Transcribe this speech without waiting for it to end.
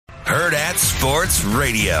Hurrdat Sports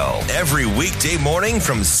Radio. Every weekday morning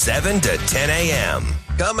from 7 to 10 a.m.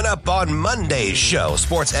 Coming up on Monday's show,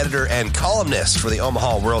 sports editor and columnist for the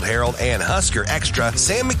Omaha World Herald and Husker Extra,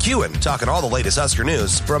 Sam McEwen, talking all the latest Husker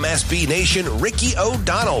news. From SB Nation, Ricky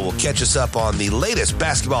O'Donnell will catch us up on the latest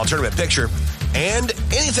basketball tournament picture and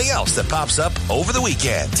anything else that pops up over the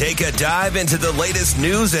weekend. Take a dive into the latest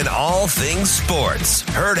news and all things sports.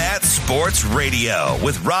 Hurrdat Sports Radio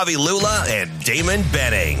with Ravi Lula and Damon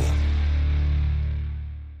Benning.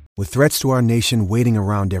 With threats to our nation waiting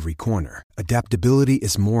around every corner, adaptability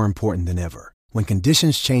is more important than ever. When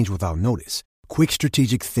conditions change without notice, quick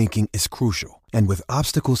strategic thinking is crucial. And with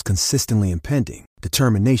obstacles consistently impending,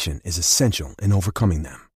 determination is essential in overcoming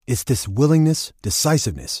them. It's this willingness,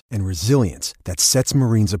 decisiveness, and resilience that sets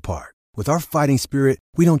Marines apart. With our fighting spirit,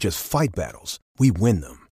 we don't just fight battles, we win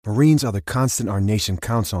them. Marines are the constant our nation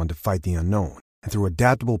counts on to fight the unknown. And through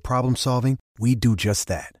adaptable problem solving, we do just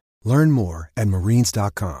that. Learn more at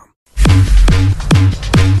marines.com.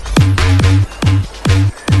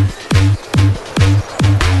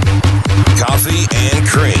 Coffee and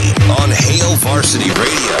Cream on Hail Varsity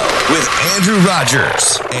Radio with Andrew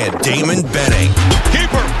Rogers and Damon Benning.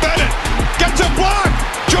 Keeper Bennett gets a block.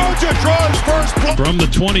 Georgia draws first block. From the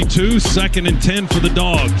 22, 2nd and 10 for the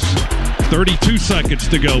Dogs. 32 seconds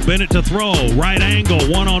to go. Bennett to throw. Right angle,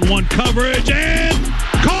 one-on-one coverage, and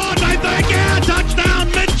caught, I think, yeah, touchdown,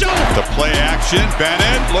 Mitchell. The play action,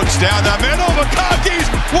 Bennett looks down the middle. McConkey's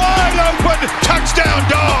wide open. Touchdown,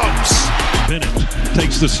 Dogs. Bennett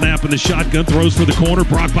takes the snap in the shotgun, throws for the corner.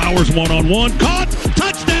 Brock Bowers one-on-one. Caught,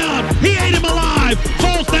 touchdown. He ate him alive.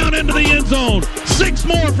 Falls down into the end zone. 6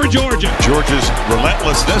 more for Georgia. Georgia's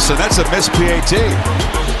relentlessness, and that's a missed PAT.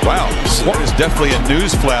 Wow, this is definitely a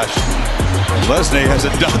news flash. Lesney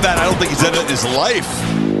hasn't done that. I don't think he's done it in his life.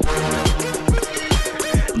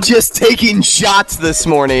 Just taking shots this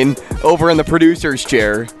morning over in the producer's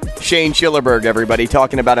chair. Shane Schillerberg, everybody,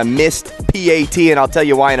 talking about a missed PAT, and I'll tell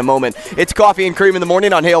you why in a moment. It's Coffee and Cream in the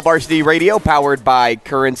morning on Hail Varsity Radio, powered by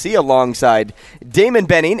Currency, alongside Damon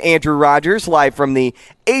Benning, Andrew Rogers, live from the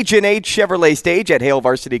H&H Chevrolet stage at Hail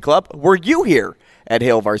Varsity Club. Were you here at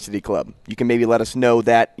Hail Varsity Club? You can maybe let us know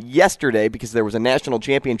that yesterday, because there was a national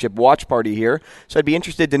championship watch party here. So I'd be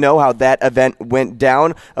interested to know how that event went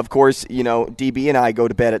down. Of course, you know, DB and I go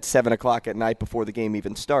to bed at 7 o'clock at night before the game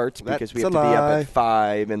even starts because we have to be up at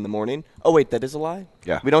 5 in the morning. Oh, wait, that is a lie?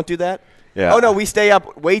 Yeah. We don't do that? Yeah. Oh, no, we stay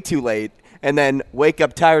up way too late and then wake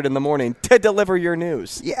up tired in the morning to deliver your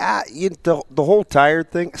news. Yeah, the whole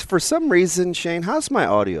tired thing. For some reason, Shane, how's my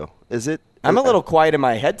audio? Is it? I'm a little quiet in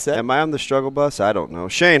my headset. Am I on the struggle bus? I don't know.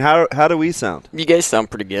 Shane, how do we sound? You guys sound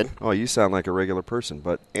pretty good. Oh, you sound like a regular person.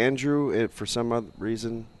 But Andrew, for some other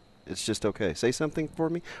reason, it's just okay. Say something for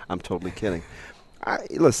me. I'm totally kidding.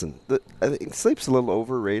 Listen, I think sleep's a little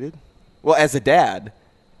overrated. Well, as a dad.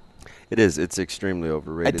 It is. It's extremely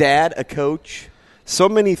overrated. A dad, a coach. So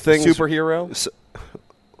many things. Superhero.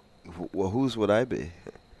 Well, whose would I be?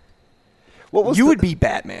 You would be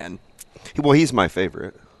Batman. Well, he's my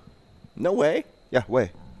favorite. No way. Yeah,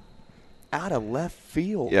 way. Out of left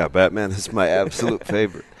field. Yeah, Batman is my absolute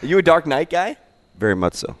favorite. Are you a Dark Knight guy? Very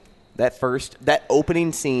much so. That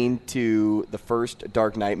opening scene to the first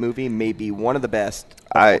Dark Knight movie may be one of the best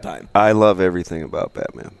of all time. I love everything about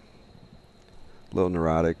Batman. A little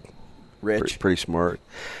neurotic. Rich. Pretty smart.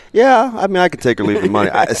 Yeah, I mean, I could take or leave the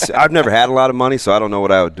money. I've never had a lot of money, so I don't know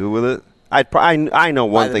what I would do with it. I know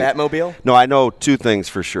one thing. Buy the Batmobile? No, I know 2 things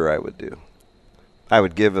for sure I would do. I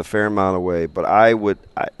would give a fair amount away, but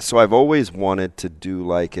so I've always wanted to do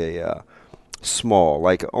like a small,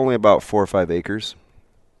 like only about 4 or 5 acres.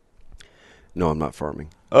 No, I'm not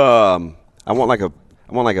farming. I want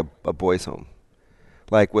like a boys' home,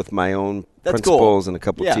 like with my own principals and a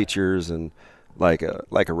couple of teachers and like a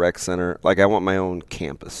rec center. Like I want my own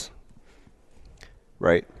campus.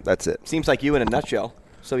 Right, that's it. Seems like you in a nutshell.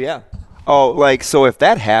 So yeah. Oh, so if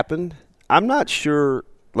that happened, I'm not sure.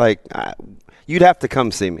 You'd have to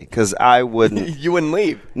come see me because I wouldn't. You wouldn't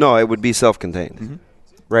leave. No, it would be self-contained, mm-hmm.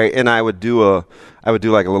 Right? And I would do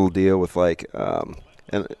like a little deal with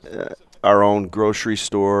our own grocery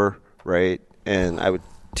store, right? And I would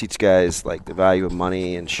teach guys like the value of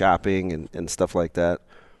money and shopping and stuff like that.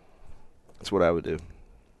 That's what I would do.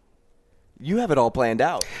 You have it all planned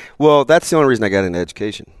out. Well, that's the only reason I got into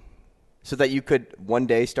education. So that you could one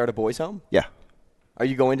day start a boys' home? Yeah. Are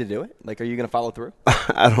you going to do it? Are you going to follow through?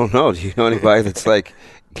 I don't know. Do you know anybody that's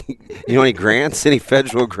you know any grants, any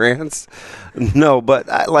federal grants? No, but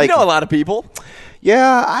you know a lot of people.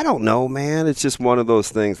 Yeah, I don't know, man. It's just one of those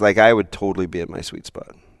things. I would totally be in my sweet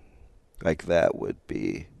spot. That would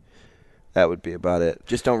be about it.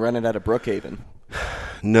 Just don't run it out of Brookhaven.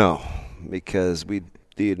 No, because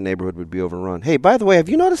the neighborhood would be overrun. Hey, by the way, have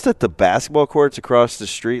you noticed that the basketball courts across the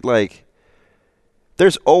street, like,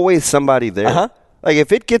 there's always somebody there? Uh-huh. Like,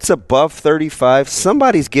 if it gets above 35,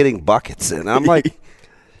 somebody's getting buckets in. I'm like,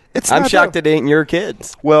 I'm shocked it ain't your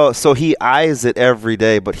kids. Well, so he eyes it every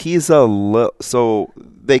day, but he's so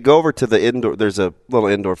they go over to the indoor. There's a little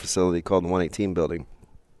indoor facility called the 118 building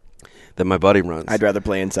that my buddy runs. I'd rather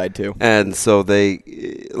play inside too. And so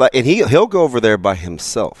he'll go over there by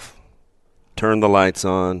himself, turn the lights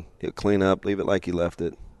on, he'll clean up, leave it like he left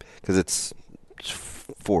it, because it's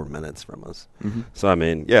 4 minutes from us. Mm-hmm. So I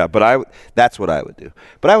mean, yeah, but that's what I would do.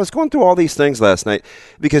 But I was going through all these things last night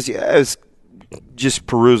because I was just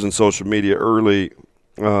perusing social media early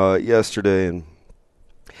yesterday, and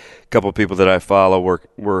a couple of people that I follow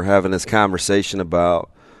were having this conversation about,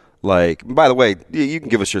 like, by the way, you can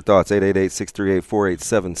give us your thoughts,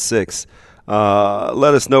 888-638-4876.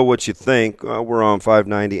 Let us know what you think. We're on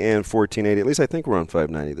 590 and 1480. At least I think we're on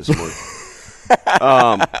 590 this morning.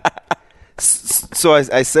 So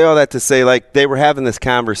I say all that to say, like, they were having this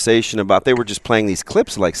conversation about, they were just playing these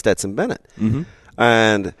clips like Stetson Bennett. Mm-hmm.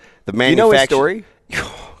 And the manufacturer. You know his story?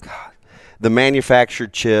 Oh, God. The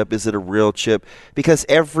manufactured chip, is it a real chip? Because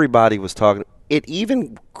everybody was talking. It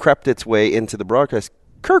even crept its way into the broadcast.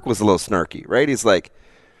 Kirk was a little snarky, right? He's like,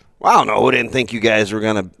 well, I don't know. I didn't think you guys were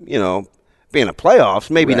going to, be in the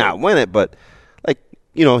playoffs. Maybe not win it, but, like,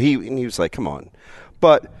 he was like, come on.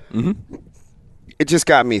 But it just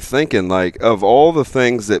got me thinking, like, of all the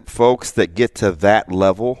things that folks that get to that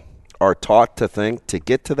level are taught to think to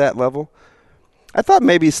get to that level, I thought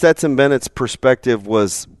maybe Stetson Bennett's perspective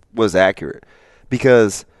was accurate,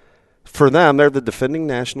 because for them, they're the defending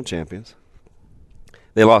national champions.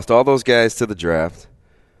 They lost all those guys to the draft.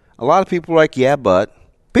 A lot of people were like, yeah, but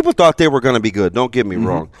people thought they were going to be good. Don't get me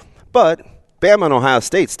wrong. But Bama and Ohio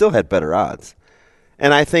State still had better odds.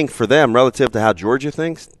 And I think for them, relative to how Georgia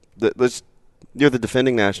thinks, you're the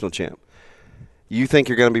defending national champ. You think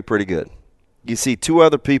you're going to be pretty good. You see two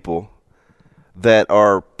other people that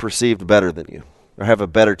are perceived better than you, or have a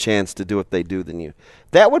better chance to do what they do than you.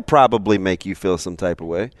 That would probably make you feel some type of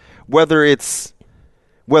way, whether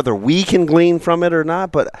we can glean from it or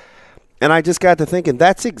not. And I just got to thinking,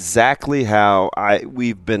 that's exactly how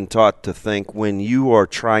we've been taught to think when you are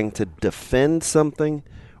trying to defend something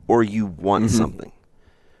or you want something,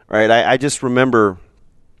 right? I just remember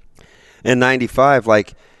in 95,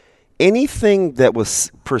 like, anything that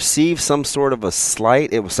was perceived some sort of a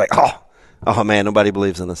slight, it was like, oh man, nobody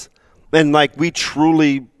believes in this. And, like, we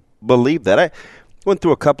truly believe that. I went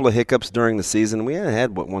through a couple of hiccups during the season. We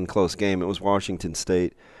had one close game. It was Washington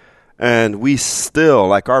State. And we still,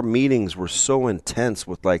 like, our meetings were so intense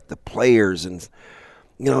with, like, the players and,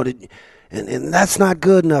 and that's not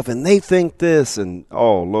good enough, and they think this. And,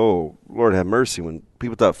 Lord have mercy, when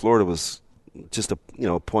people thought Florida was just a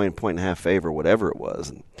point and a half favor, whatever it was.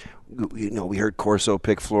 And, we heard Corso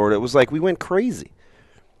pick Florida. It was like we went crazy.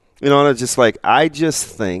 And it's just like, I just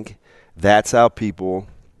think that's how people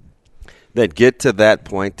that get to that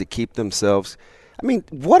point to keep themselves. I mean,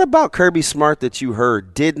 what about Kirby Smart that you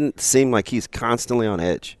heard didn't seem like he's constantly on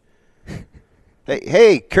edge?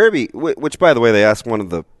 Hey, Kirby, which, by the way, they asked one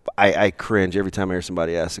of the – I cringe every time I hear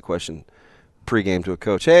somebody ask a question pregame to a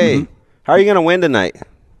coach. Hey, how are you going to win tonight?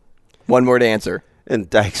 One word answer. And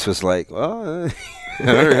Dykes was like, well –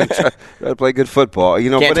 try to play good football.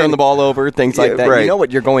 Can't turn the ball over, things like that. Right. You know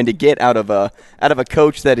what you're going to get out of a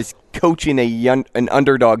coach that is coaching an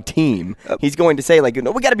underdog team. He's going to say, like,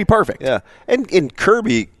 we got to be perfect. Yeah, and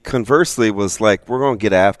Kirby conversely was like, we're going to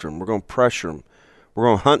get after him. We're going to pressure him. We're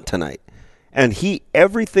going to hunt tonight. And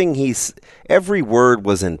every word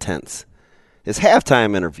was intense. His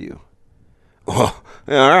halftime interview. Well,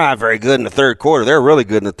 they're not very good in the third quarter. They're really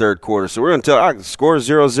good in the third quarter. So we're going to tell the score is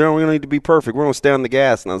 0-0. We're going to need to be perfect. We're going to stay on the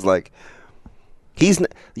gas. And I was like,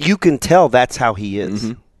 you can tell that's how he is.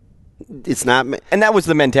 Mm-hmm. It's not. And that was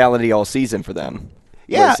the mentality all season for them.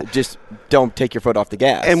 Yeah. Just don't take your foot off the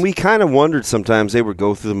gas. And we kind of wondered sometimes, they would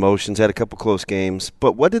go through the motions, had a couple close games.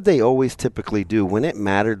 But what did they always typically do? When it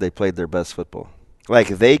mattered, they played their best football. Like,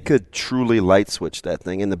 they could truly light switch that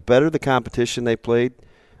thing. And the better the competition they played,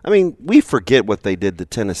 I mean, we forget what they did to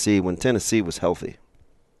Tennessee when Tennessee was healthy.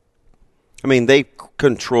 I mean, they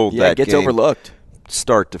controlled that game. It gets overlooked.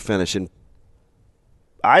 Start to finish. And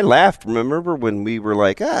I laughed, remember, when we were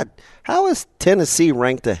like, how is Tennessee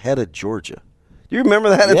ranked ahead of Georgia? Do you remember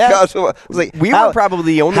that? Yeah. I was like, we were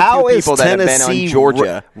probably the only two people that have been on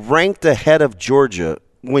Georgia. Ranked ahead of Georgia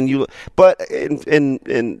but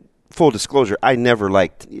in full disclosure, I never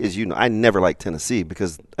liked Tennessee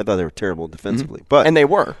because I thought they were terrible defensively. Mm-hmm. And they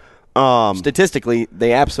were. Statistically,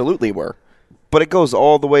 they absolutely were. But it goes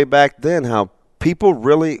all the way back then how people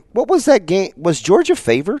really – what was that game? Was Georgia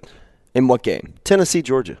favored? In what game? Tennessee,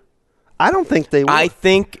 Georgia. I don't think they were. I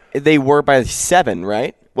think they were by 7,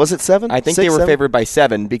 right? Was it 7? I think they were favored by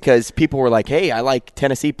 7 because people were like, hey, I like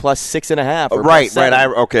Tennessee plus 6.5. Right.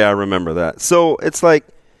 I remember that. So it's like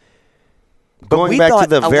going back to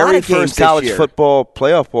the very first college football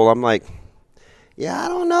playoff bowl, I'm like, yeah, I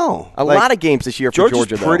don't know. A lot of games this year for Georgia,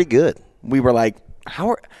 Georgia's pretty good. We were like,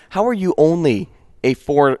 how are you only a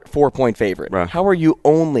 4-point favorite? Right. How are you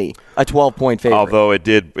only a 12-point favorite? Although it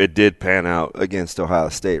did pan out against Ohio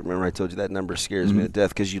State. Remember I told you that number scares me to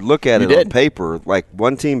death because you look at it on paper, like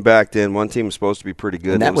one team backed in, one team was supposed to be pretty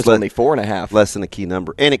good. And that was only 4.5. Less than a key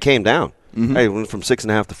number. And it came down. It went from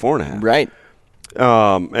 6.5 to 4.5. Right.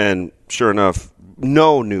 And sure enough,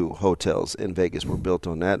 no new hotels in Vegas were built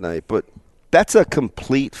on that night. But that's a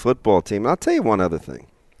complete football team. I'll tell you one other thing.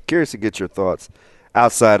 Curious to get your thoughts.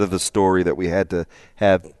 Outside of the story that we had to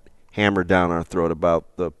have hammered down our throat about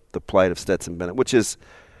the plight of Stetson Bennett, which is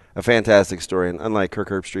a fantastic story. And unlike Kirk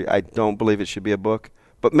Herbstreit, I don't believe it should be a book.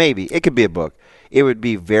 But maybe. It could be a book. It would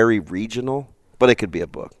be very regional, but it could be a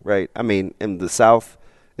book, right? I mean, in the South,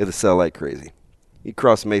 it'll sell like crazy. You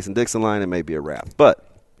cross the Mason-Dixon line, it may be a wrap. But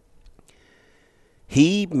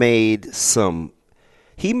he made some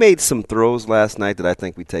throws last night that I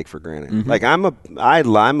think we take for granted. Like I'm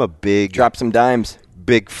a big drop some dimes.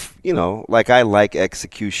 Big, like I like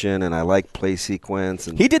execution and I like play sequence.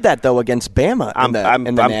 And he did that though against Bama. I'm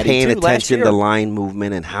paying attention to line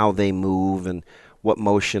movement and how they move and what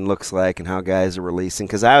motion looks like and how guys are releasing.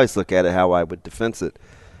 Because I always look at it how I would defend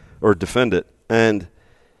it. And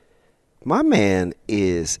my man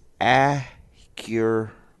is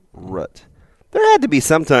accurate. There had to be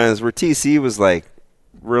some times where TC was like,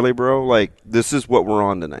 really, bro? Like, this is what we're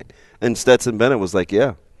on tonight. And Stetson Bennett was like,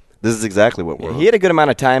 yeah, this is exactly what we're on. He had a good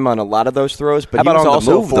amount of time on a lot of those throws, but he was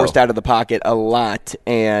also forced out of the pocket a lot.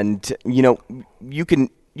 And, you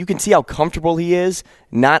can see how comfortable he is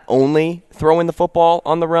not only throwing the football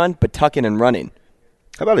on the run, but tucking and running.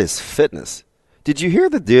 How about his fitness? Did you hear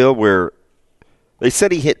the deal where they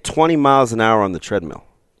said he hit 20 miles an hour on the treadmill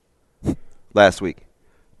last week?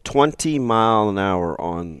 20 mile an hour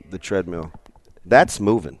on the treadmill. That's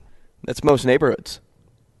moving. That's most neighborhoods.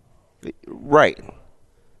 Right.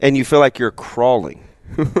 And you feel like you're crawling.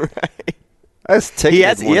 Right. He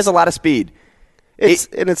has a lot of speed.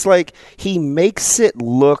 It's like he makes it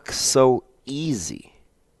look so easy.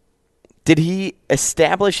 Did he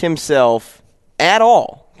establish himself at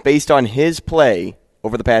all based on his play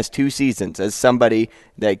over the past 2 seasons as somebody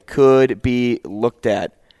that could be looked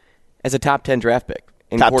at as a top 10 draft pick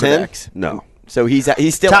in top quarterbacks? 10? No. So he's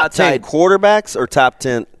still top outside. 10 quarterbacks or top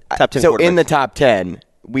 10 So quarterbacks? in the top 10,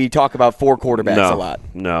 we talk about 4 quarterbacks a lot.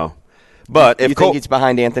 No. But you think he's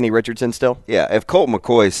behind Anthony Richardson still? Yeah, if Colt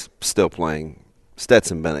McCoy's still playing,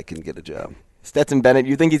 Stetson Bennett can get a job. Stetson Bennett,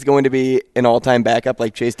 you think he's going to be an all-time backup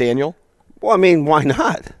like Chase Daniel? Well, I mean, why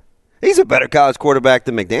not? He's a better college quarterback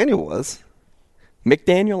than McDaniel was.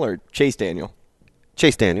 McDaniel or Chase Daniel?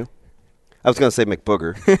 Chase Daniel. I was going to say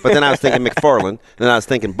McBooger, but then I was thinking McFarland, and then I was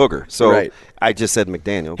thinking Booger. So right. I just said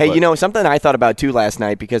McDaniel. Hey, something I thought about too last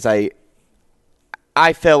night because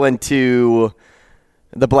I fell into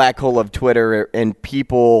the black hole of Twitter and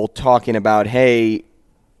people talking about, hey,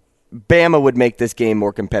 Bama would make this game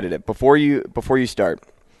more competitive. Before you start,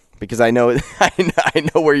 because I know I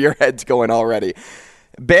know where your head's going already.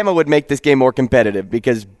 Bama would make this game more competitive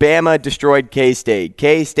because Bama destroyed K-State.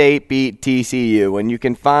 K-State beat TCU, and you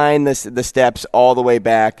can find the steps all the way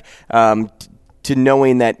back to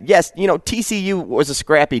knowing that, yes, TCU was a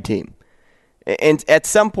scrappy team. And at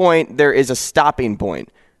some point, there is a stopping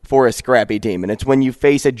point for a scrappy team, and it's when you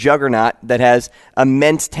face a juggernaut that has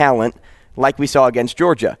immense talent like we saw against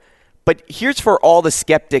Georgia. But here's for all the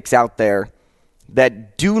skeptics out there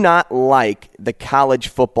that do not like the college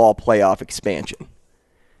football playoff expansion.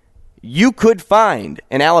 You could find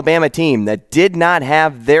an Alabama team that did not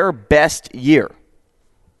have their best year,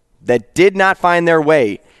 that did not find their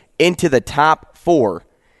way into the top 4,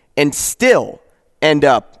 and still end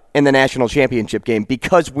up in the national championship game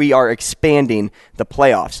because we are expanding the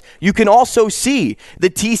playoffs. You can also see the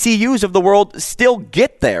TCUs of the world still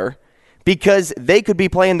get there because they could be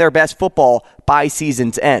playing their best football by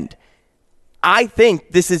season's end. I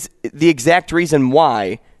think this is the exact reason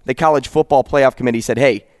why the College Football Playoff Committee said,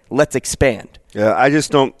 hey, let's expand. Yeah, I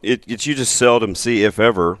just don't – you just seldom see, if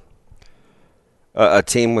ever, a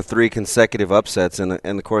team with 3 consecutive upsets in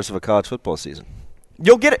the course of a college football season.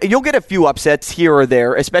 You'll get a few upsets here or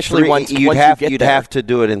there, especially once you get there. You'd have to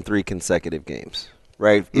do it in 3 consecutive games,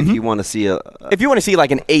 right? If you want to see if you want to see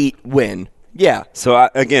like an 8 win, yeah. So,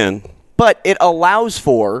 again – But it allows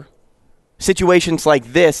for situations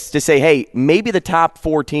like this to say, hey, maybe the top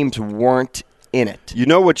 4 teams weren't in it. You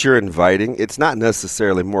know what you're inviting? It's not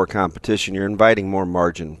necessarily more competition. You're inviting more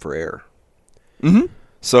margin for error. Mm-hmm.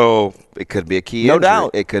 So it could be a key injury. No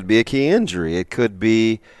doubt. It could be a key injury. It could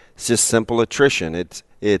be just simple attrition.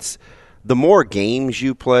 It's the more games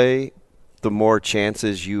you play, the more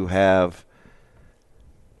chances you have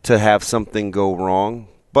to have something go wrong.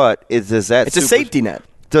 But it's a safety net.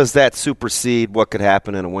 Does that supersede what could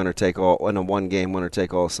happen in a winner-take-all, in a one-game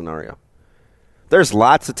winner-take-all scenario? There's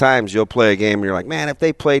lots of times you'll play a game and you're like, man, if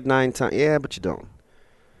they played 9 times, yeah, but you don't,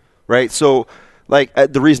 right? So, like,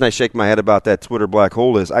 the reason I shake my head about that Twitter black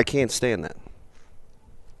hole is I can't stand that.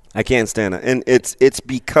 I can't stand it, and it's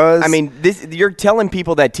because you're telling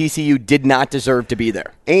people that TCU did not deserve to be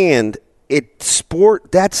there, and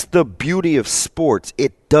that's the beauty of sports.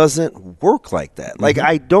 It doesn't work like that. Like,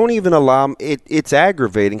 I don't even allow it's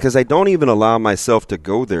aggravating because I don't even allow myself to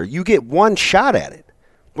go there. You get one shot at it.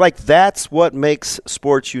 Like, that's what makes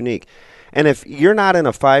sports unique. And if you're not in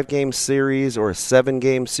a 5-game series or a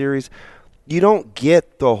 7-game series, you don't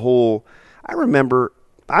get the whole. I remember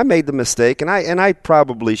I made the mistake, and I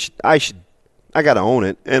probably I got to own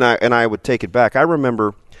it, and I would take it back. I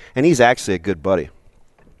remember, and he's actually a good buddy.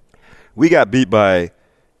 We got beat by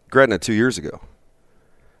Gretna 2 years ago.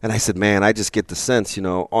 And I said, man, I just get the sense,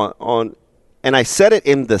 on and I said it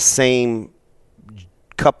in the same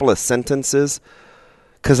couple of sentences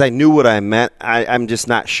because I knew what I meant. I'm just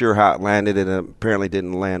not sure how it landed, and it apparently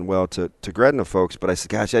didn't land well to Gretna folks. But I said,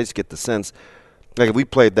 gosh, I just get the sense, like, if we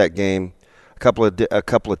played that game a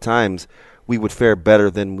couple of times, we would fare better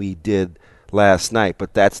than we did last night.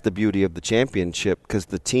 But that's the beauty of the championship, because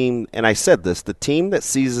the team, and I said this, the team that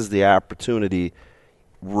seizes the opportunity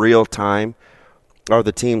real time are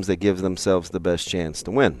the teams that give themselves the best chance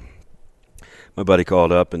to win. My buddy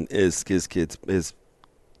called up, and his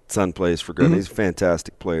son plays for Gretna. He's a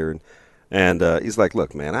fantastic player, and he's like,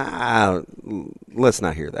 look, man, let's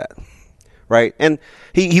not hear that. Right? And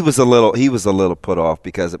he was a little put off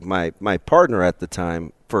because my partner at the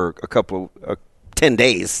time for 10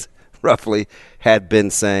 days roughly had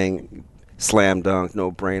been saying slam dunk,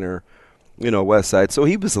 no brainer, West Side. So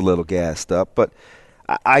he was a little gassed up, but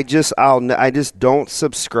I just don't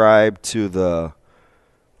subscribe to the,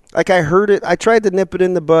 like, I heard it. I tried to nip it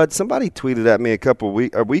in the bud. Somebody tweeted at me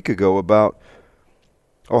a week ago about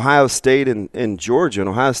Ohio State and Georgia, and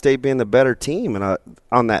Ohio State being the better team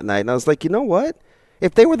on that night. And I was like, you know what?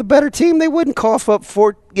 If they were the better team, they wouldn't cough up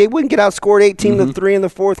they wouldn't get outscored 18-3 in the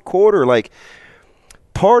fourth quarter. Like,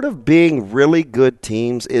 part of being really good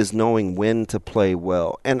teams is knowing when to play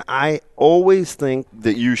well. And I always think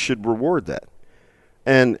that you should reward that.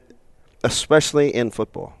 And especially in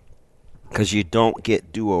football, because you don't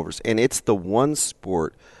get do-overs. And it's the one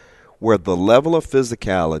sport where the level of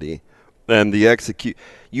physicality and the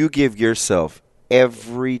you give yourself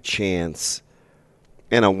every chance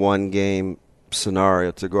in a one-game scenario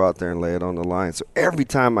to go out there and lay it on the line. So every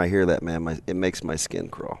time I hear that, man, it makes my skin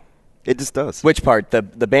crawl. It just does. Which part? The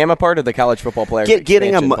Bama part or the college football player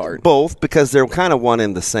getting them part? Both, because they're kind of one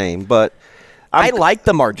and the same. But I like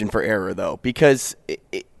the margin for error, though, because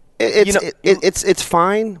it's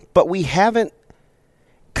fine. But we haven't.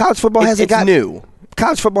 College football hasn't gotten new.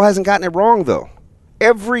 College football hasn't gotten it wrong, though.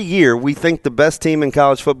 Every year we think the best team in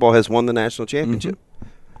college football has won the national championship. Mm-hmm.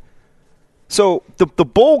 So the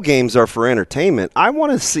bowl games are for entertainment. I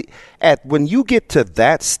want to see when you get to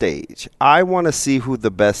that stage, I want to see who the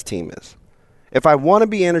best team is. If I want to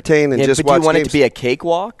be entertained and just watch games. But do you want it to be a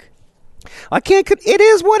cakewalk? I can't. It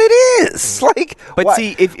is what it is.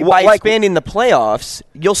 By expanding the playoffs,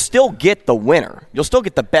 you'll still get the winner. You'll still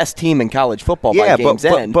get the best team in college football by game's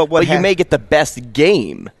end. But you may get the best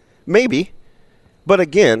game. Maybe. But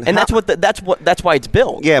again, and that's why it's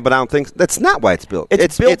built. Yeah, but I don't think that's not why it's built.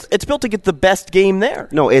 It's built to get the best game there.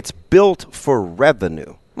 No, it's built for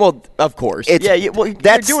revenue. Well, of course. You're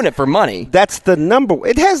doing it for money. That's the number.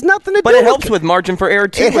 It has nothing to do. But it helps with margin for error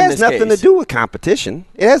too. It has nothing to do with competition.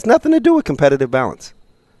 It has nothing to do with competitive balance.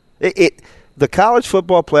 The college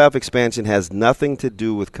football playoff expansion has nothing to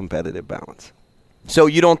do with competitive balance. So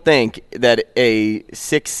you don't think that a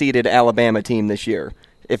 6-seeded Alabama team this year,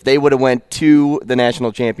 if they would have went to the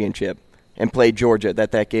national championship and played Georgia,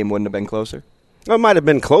 that game wouldn't have been closer? It might have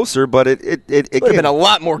been closer, but it would have been a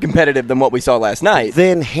lot more competitive than what we saw last night.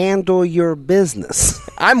 Then handle your business.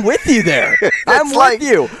 I'm with you there. I'm with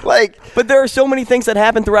you. But there are so many things that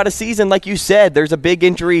happen throughout a season. Like you said, there's a big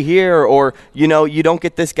injury here, or you don't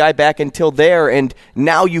get this guy back until there, and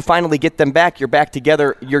now you finally get them back. You're back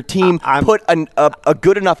together. Your team put a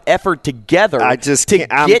good enough effort together to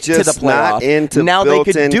get to the playoffs. Not into now they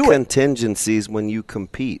could built-in do contingencies when you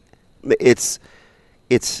compete. It's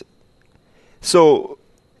so,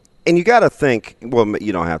 and you got to think. Well,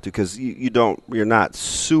 you don't have to because you're not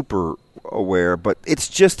super aware, but it's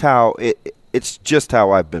just how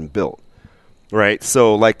I've been built, right?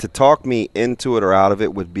 So, like, to talk me into it or out of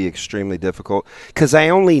it would be extremely difficult because I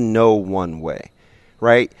only know one way,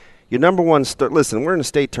 right? Your number one listen, we're in a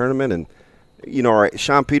state tournament, and all right,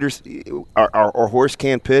 Sean Peters, our horse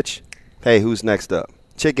can't pitch. Hey, who's next up?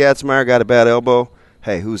 Chick Gatzmeyer got a bad elbow.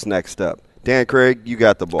 Hey, who's next up? Dan Craig, you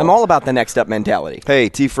got the ball. I'm all about the next up mentality. Hey,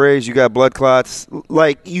 T. Fraze, you got blood clots.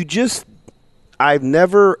 Like, I've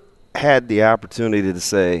never had the opportunity to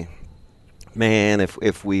say, man,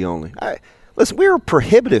 if we only. Listen, we were a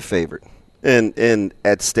prohibitive favorite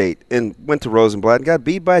at state and went to Rosenblatt and got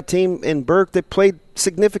beat by a team in Burke that played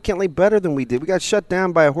significantly better than we did. We got shut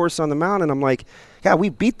down by a horse on the mound, and I'm like, God, we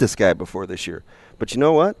beat this guy before this year. But you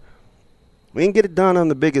know what? We didn't get it done on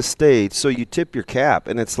the biggest stage, so you tip your cap.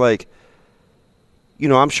 And it's like,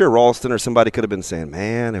 I'm sure Ralston or somebody could have been saying,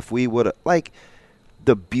 man, if we would have. Like,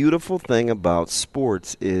 the beautiful thing about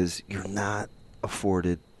sports is you're not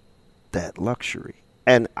afforded that luxury.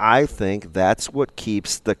 And I think that's what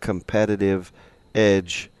keeps the competitive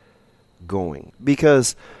edge going.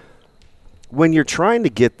 Because when you're trying to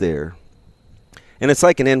get there, and it's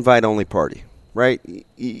like an invite-only party, right?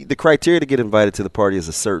 The criteria to get invited to the party is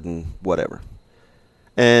a certain whatever.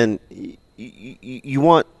 And you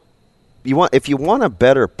want if you want a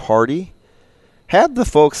better party, have the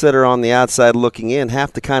folks that are on the outside looking in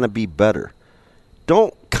have to kind of be better.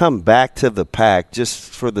 Don't come back to the pack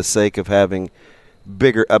just for the sake of having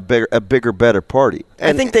a bigger, better party.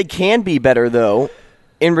 And I think they can be better, though,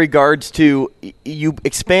 in regards to you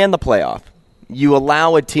expand the playoff. You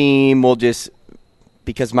allow a team,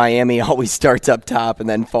 because Miami always starts up top and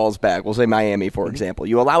then falls back. We'll say Miami, for example.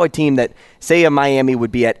 You allow a team that, say a Miami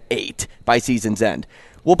would be at 8 by season's end.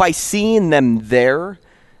 Well, by seeing them there,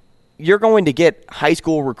 you're going to get high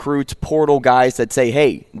school recruits, portal guys that say,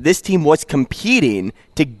 hey, this team was competing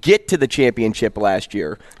to get to the championship last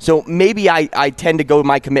year. So maybe I tend to go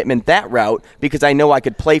my commitment that route because I know I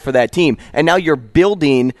could play for that team. And now you're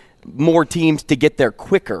building more teams to get there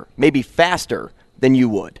quicker, maybe faster than you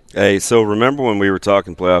would. Hey, so remember when we were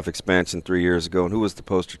talking playoff expansion 3 years ago, and who was the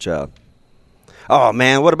poster child? Oh,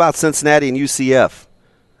 man, what about Cincinnati and UCF?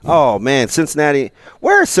 Oh, man, Cincinnati.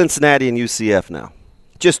 Where are Cincinnati and UCF now?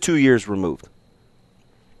 Just 2 years removed.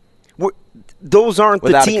 Those aren't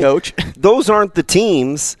without the teams. A coach. Those aren't the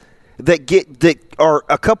teams that are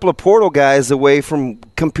a couple of portal guys away from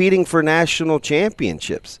competing for national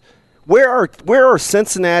championships. Where are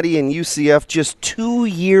Cincinnati and UCF just 2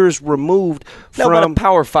 years removed from? No, but a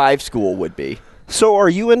Power 5 school would be. So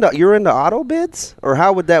you're into auto bids, or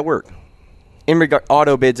how would that work?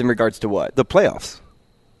 Auto bids in regards to what? The playoffs.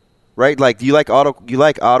 Right? Like, you like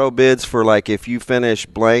auto bids for, like, if you finish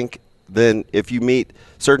blank, then if you meet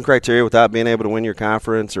certain criteria without being able to win your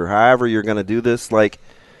conference or however you're going to do this, like.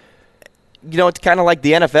 It's kind of like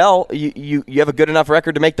the NFL. You have a good enough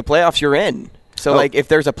record to make the playoffs, you're in. So, like, if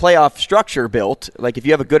there's a playoff structure built, like if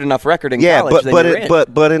you have a good enough record in college, then you're in.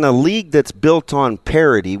 But in a league that's built on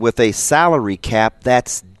parity with a salary cap,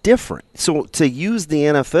 that's different. So to use the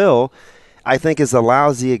NFL, I think, is a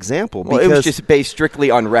lousy example. Well, it was just based strictly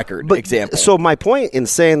on record example. So my point in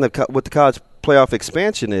saying what the college playoff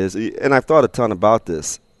expansion is, and I've thought a ton about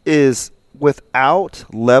this, is without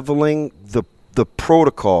leveling the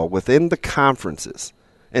protocol within the conferences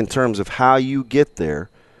in terms of how you get there,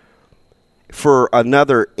 for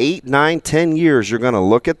another 8, 9, 10 years, you're going to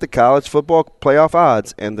look at the college football playoff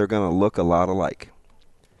odds, and they're going to look a lot alike.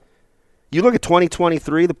 You look at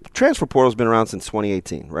 2023, the transfer portal has been around since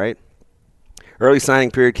 2018, right? Early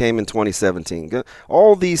signing period came in 2017.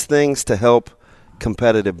 All these things to help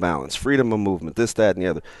competitive balance, freedom of movement, this, that, and the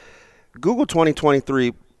other. Google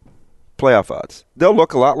 2023 playoff odds. They'll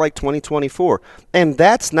look a lot like 2024. And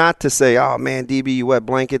that's not to say, oh, man, DB, you wet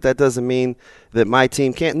blanket. That doesn't mean that my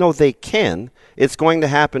team can't. No, they can. It's going to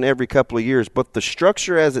happen every couple of years. But the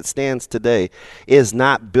structure as it stands today is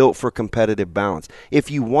not built for competitive balance.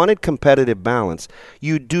 If you wanted competitive balance,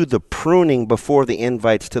 you do the pruning before the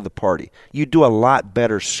invites to the party. You do a lot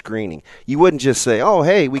better screening. You wouldn't just say, oh,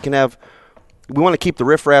 hey, we want to keep the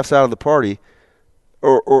riffraffs out of the party.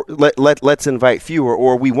 or let's invite fewer,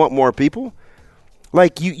 or we want more people.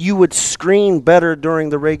 Like you would screen better during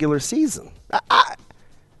the regular season.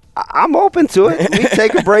 I'm open to it. We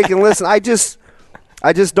take a break and listen. I just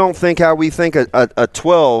don't think how we think a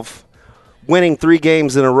 12 winning 3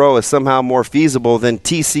 games in a row is somehow more feasible than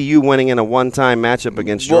TCU winning in a one-time matchup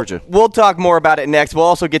against Georgia. We'll talk more about it next. We'll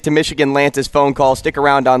also get to Michigan Lance's phone call. Stick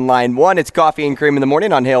around on line 1. It's Coffee and Cream in the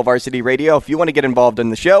Morning on Hail Varsity Radio. If you want to get involved in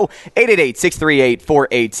the show,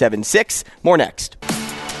 888-638-4876. More next.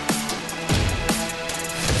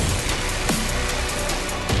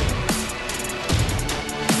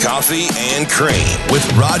 Coffee and Cream with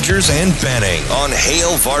Rogers and Benning on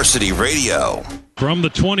Hail Varsity Radio. From the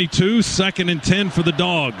 22, 2nd and 10 for the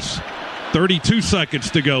Dogs. 32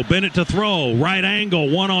 seconds to go. Bennett to throw. Right angle,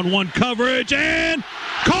 one-on-one coverage, and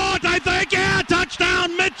caught, I think. Yeah,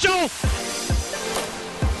 touchdown, Mitchell.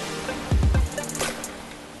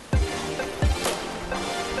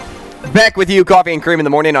 Back with you, Coffee and Cream in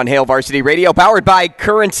the Morning on Hail Varsity Radio, powered by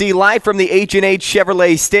Currency, live from the H&H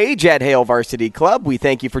Chevrolet stage at Hail Varsity Club. We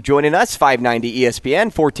thank you for joining us, 590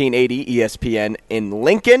 ESPN, 1480 ESPN in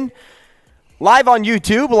Lincoln. Live on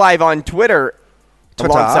YouTube, live on Twitter,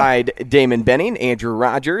 alongside Damon Benning, Andrew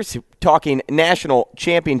Rogers, talking national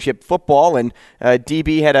championship football. And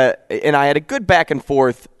DB and I had a good back and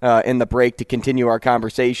forth in the break to continue our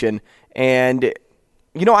conversation. And,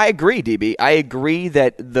 I agree, DB. I agree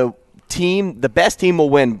that the best team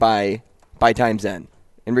will win by time's end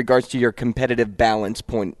in regards to your competitive balance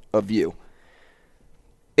point of view.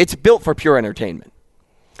 It's built for pure entertainment.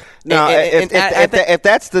 Now, if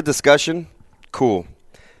that's the discussion, cool.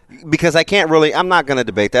 Because I'm not going to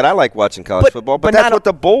debate that. I like watching college football, but that's what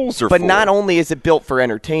the bowls are for. But not only is it built for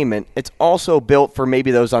entertainment, it's also built for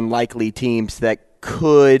maybe those unlikely teams that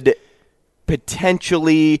could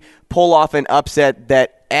potentially pull off an upset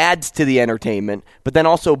that adds to the entertainment, but then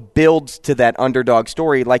also builds to that underdog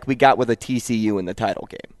story like we got with a TCU in the title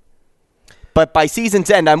game. But by season's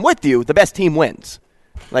end, I'm with you, the best team wins.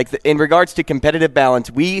 In regards to competitive balance,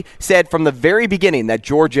 we said from the very beginning that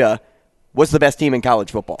Georgia was the best team in college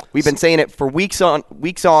football. We've been saying it for weeks on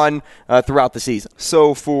throughout the season.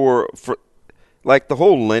 So for like the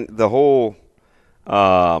whole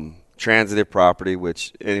transitive property,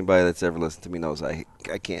 which anybody that's ever listened to me knows I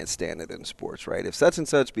can't stand it in sports, right? If such and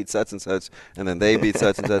such beat such and such, and then they beat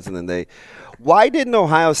such and such, and then they – why didn't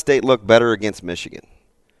Ohio State look better against Michigan?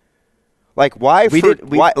 Why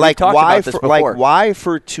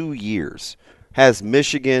for 2 years has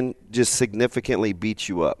Michigan just significantly beat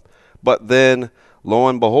you up? But then, lo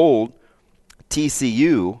and behold,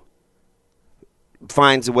 TCU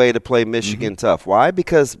finds a way to play Michigan tough. Why?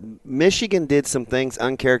 Because Michigan did some things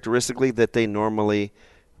uncharacteristically that they normally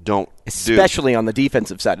don't Especially on the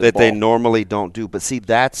defensive side of the ball. That they normally don't do. But see,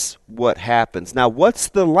 that's what happens. Now, what's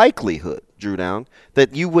the likelihood, Drew Down,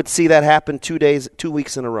 that you would see that happen 2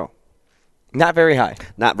 weeks in a row? Not very high.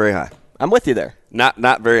 Not very high. I'm with you there.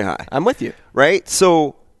 Not very high. I'm with you. Right?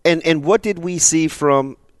 So, and what did we see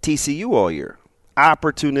from TCU all year?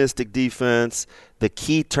 Opportunistic defense, the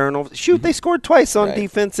key turnovers. Shoot, they scored twice on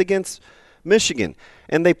defense against Michigan.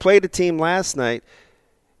 And they played a team last night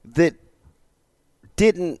that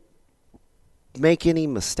didn't make any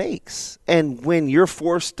mistakes. And when you're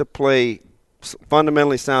forced to play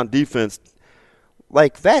fundamentally sound defense,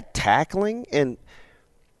 like that tackling, and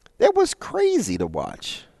that was crazy to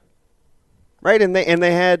watch. Right? And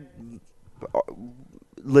they had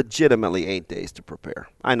legitimately 8 days to prepare.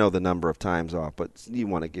 I know the number of times off, but you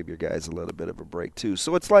want to give your guys a little bit of a break too.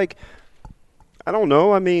 So it's like, I don't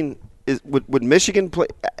know. I mean, would Michigan play?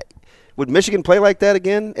 Would Michigan play like that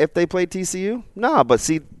again if they played TCU? No, but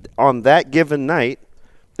see, on that given night,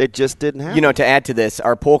 it just didn't happen. To add to this,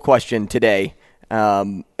 our poll question today,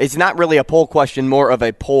 it's not really a poll question, more of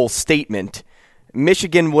a poll statement.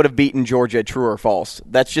 Michigan would have beaten Georgia, true or false?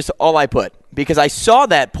 That's just all I put, because I saw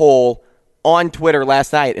that poll on Twitter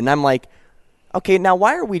last night, and I'm like, okay, now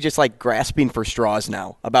why are we just grasping for straws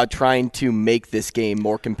now about trying to make this game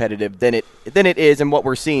more competitive than it is and what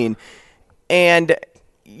we're seeing? And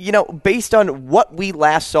based on what we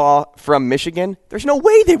last saw from Michigan, there's no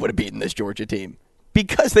way they would have beaten this Georgia team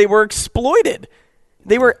because they were exploited.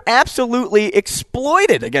 They were absolutely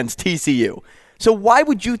exploited against TCU. So why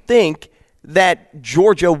would you think that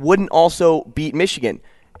Georgia wouldn't also beat Michigan?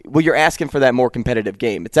 Well, you're asking for that more competitive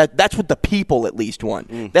game. That's what the people at least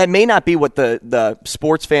want. That may not be what the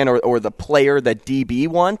sports fan or the player that DB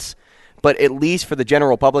wants, but at least for the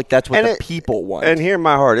general public, that's what the people want. And hear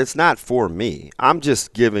my heart, it's not for me. I'm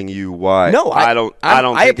just giving you why. No, I don't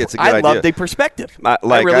think it's a good idea. I love the perspective. I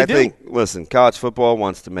really do. Listen, college football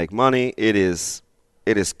wants to make money. It is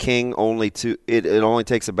It is king only to it. It only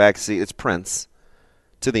takes a backseat. It's Prince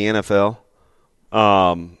to the NFL.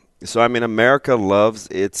 So I mean, America loves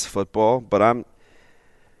its football, but I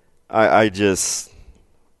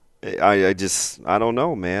don't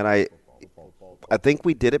know, man. I think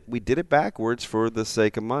we did it. We did it backwards for the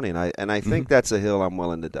sake of money, and I think that's a hill I'm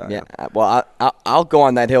willing to die. Yeah. Well, I'll go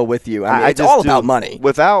on that hill with you. I mean, it's all about money.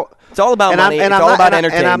 It's all about money. It's all about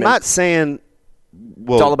entertainment. And I'm not saying.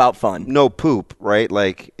 Well, it's all about fun. No poop, right?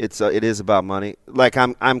 Like it is about money. Like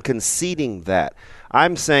I'm conceding that.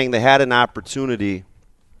 I'm saying they had an opportunity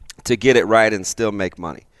to get it right and still make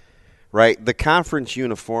money, right? The conference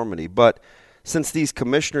uniformity, but since these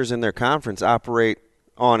commissioners in their conference operate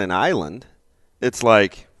on an island, it's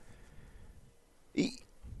like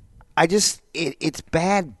it's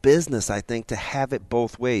bad business, I think, to have it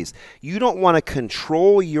both ways. You don't want to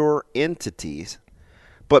control your entities,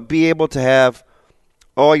 but be able to have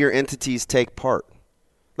all your entities take part.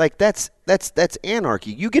 Like that's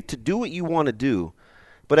anarchy. You get to do what you want to do,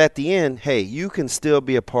 but at the end, hey, you can still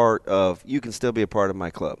be a part of my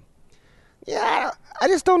club. Yeah, I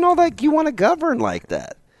just don't know like you want to govern like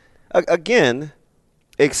that. Again,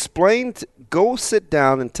 go sit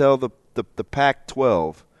down and tell the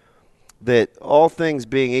Pac-12 that all things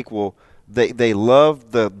being equal, they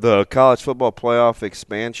love the college football playoff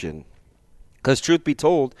expansion. Because truth be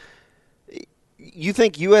told, you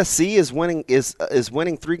think USC is winning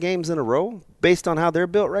 3 games in a row based on how they're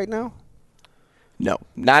built right now? No,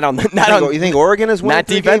 not on. You think Oregon is winning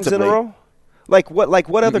 3 games in a row? Like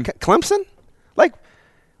what other Clemson? Like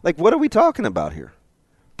what are we talking about here?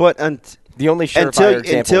 But the only surefire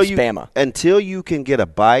example is Bama. Until you can get a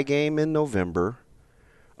bye game in November,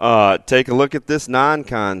 take a look at this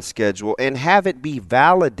non-con schedule and have it be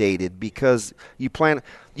validated because you plan.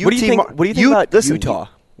 What do you think about Utah?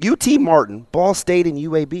 UT Martin, Ball State, and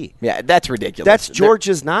UAB. Yeah, that's ridiculous. That's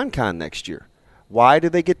Georgia's non-con next year. Why do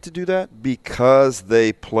they get to do that? Because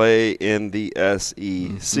they play in the SEC.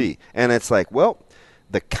 Mm-hmm. And it's like, well,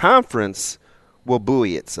 the conference will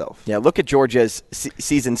buoy itself. Yeah, look at Georgia's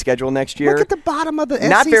season schedule next year. Look at the bottom of the SEC.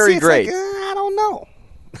 Not very great. Like, I don't know.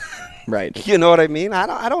 Right. You know what I mean?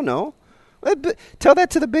 I don't know. Tell that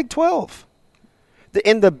to the Big 12.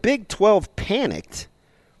 And the Big 12 panicked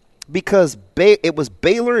because it was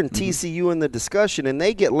Baylor and TCU in the discussion, and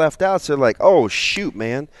they get left out. So they're like, oh, shoot,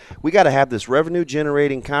 man. We got to have this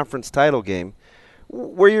revenue-generating conference title game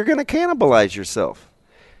where you're going to cannibalize yourself.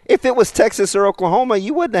 If it was Texas or Oklahoma,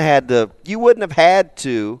 you wouldn't have had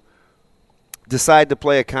to decide to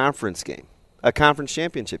play a conference game, a conference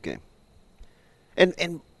championship game.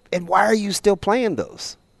 And why are you still playing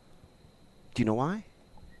those? Do you know why?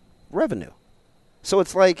 Revenue. So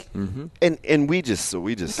it's like, and we just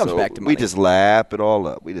lap it all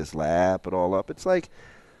up. It's like,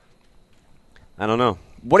 I don't know.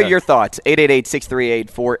 What are your thoughts?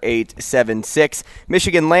 888-638-4876.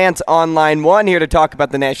 Michigan Lance on line 1 here to talk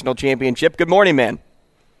about the national championship. Good morning, man.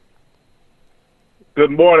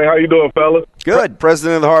 Good morning. How you doing, fellas? Good.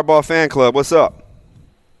 President of the Hardball Fan Club. What's up?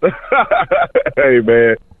 Hey,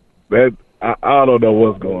 man. I don't know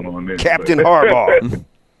what's going on there. Captain Harbaugh.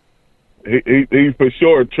 He for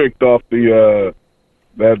sure tricked off that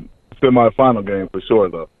semifinal game for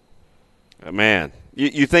sure, though. Man,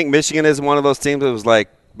 you think Michigan is one of those teams that was like,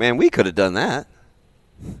 man, we could have done that.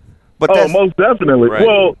 But most definitely. Right.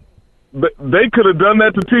 Well, they could have done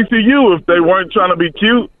that to TCU if they weren't trying to be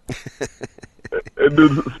cute.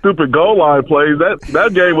 The stupid goal line plays.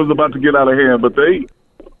 That game was about to get out of hand, but they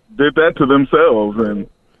did that to themselves. And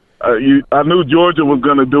I knew Georgia was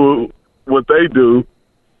going to do what they do.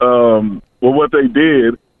 What they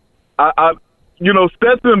did,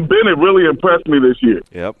 Stetson Bennett really impressed me this year.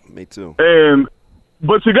 Yep, me too.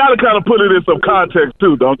 But you got to kind of put it in some context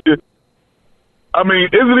too, don't you? I mean,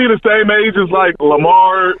 isn't he the same age as like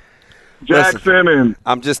Lamar Jackson? And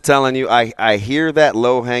I'm just telling you, I hear that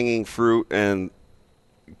low-hanging fruit, and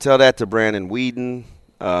tell that to Brandon Whedon.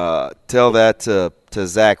 Tell that to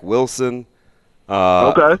Zach Wilson.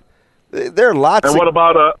 Okay. There are lots. And what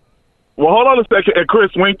about well, hold on a second. And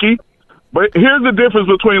Chris Winkie. But here's the difference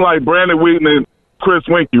between, like, Brandon Wheaton and Chris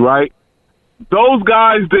Winkie, right? Those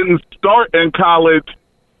guys didn't start in college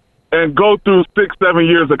and go through 6-7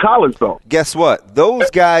 years of college, though. Guess what? Those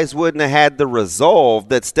guys wouldn't have had the resolve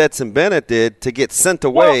that Stetson Bennett did to get sent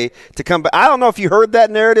away to come back. I don't know if you heard that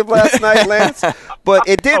narrative last night, Lance, but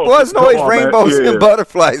it wasn't always rainbows and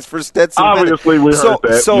butterflies for Stetson Obviously, Bennett. we heard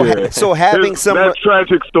that. So having that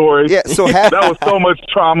tragic story. Yeah, so that was so much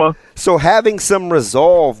trauma. So having some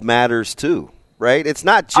resolve matters too, right? It's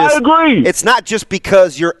not just. I agree. It's not just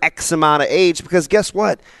because you're X amount of age. Because guess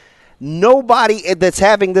what? Nobody that's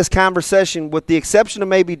having this conversation, with the exception of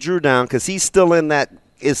maybe Drew Down, because he's still in that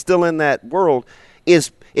world,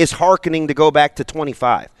 is hearkening to go back to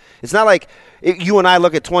 25. It's not like you and I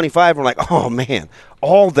look at 25 and we're like, oh man,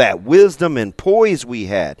 all that wisdom and poise we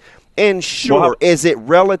had. And sure, is it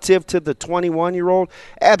relative to the 21-year-old?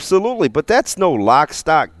 Absolutely, but that's no lock,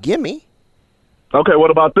 stock, gimme. Okay, what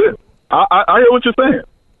about this? I hear what you're saying.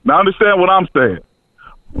 Now understand what I'm saying.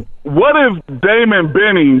 What if Damon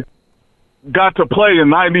Benning got to play in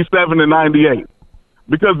 97 and 98?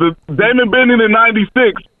 Because the Damon Benning in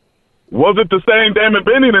 96 wasn't the same Damon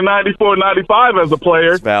Benning in 94 and 95 as a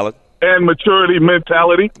player. It's valid. And maturity,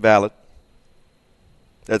 mentality. Valid.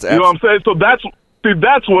 That's you know what I'm saying? So that's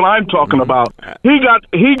what I'm talking about. He got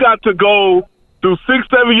to go through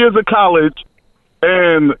 6-7 years of college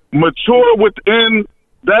and mature within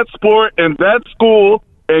that sport and that school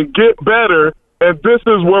and get better. And this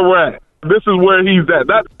is where we're at. This is where he's at.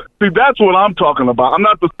 That's what I'm talking about. I'm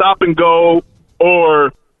not the stop and go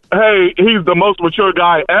or, hey, he's the most mature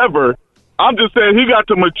guy ever. I'm just saying he got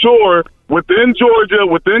to mature within Georgia,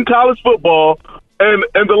 within college football, and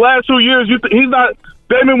the last 2 years, he's not –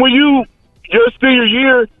 Damon, when your senior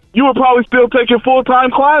year, you were probably still taking full-time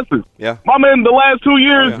classes. Yeah. My man, the last 2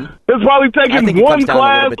 years is probably taking one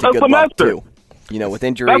class a semester. You know, with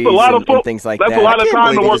injuries and things like that. That's a lot of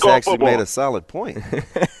time to work on football. Made a solid point.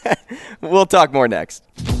 We'll talk more next.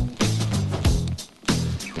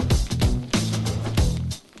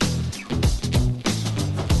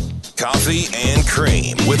 Coffee and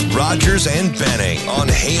Cream with Rogers and Benning on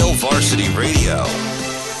Hail Varsity Radio.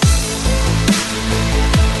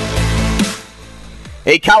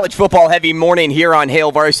 A college football heavy morning here on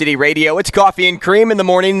Hail Varsity Radio. It's Coffee and Cream in the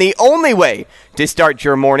morning, the only way to start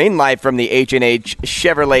your morning, live from the H&H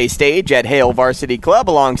Chevrolet stage at Hail Varsity Club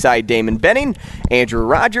alongside Damon Benning, Andrew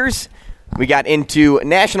Rogers. We got into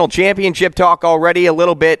national championship talk already, a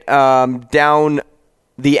little bit down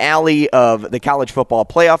the alley of the college football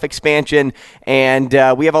playoff expansion, and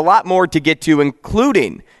we have a lot more to get to,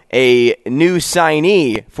 including a new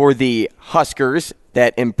signee for the Huskers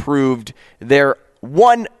that improved their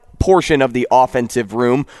one portion of the offensive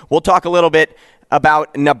room. We'll talk a little bit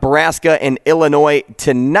about Nebraska and Illinois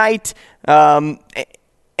tonight. And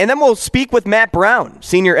then we'll speak with Matt Brown,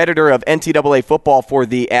 senior editor of NCAA football for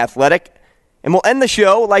The Athletic. And we'll end the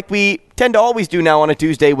show like we tend to always do now on a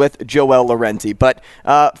Tuesday with Joel Lorenzi. But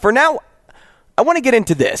for now, I want to get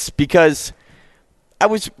into this because I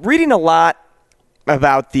was reading a lot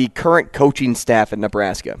about the current coaching staff at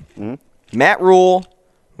Nebraska. Mm-hmm. Matt Rule,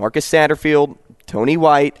 Marcus Satterfield, Tony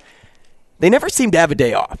White, they never seem to have a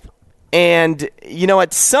day off. And, you know,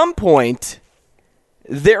 at some point,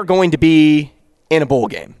 they're going to be in a bowl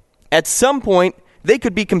game. At some point, they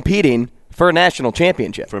could be competing for a national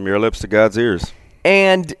championship. From your lips to God's ears.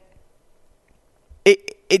 And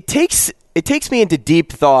it takes me into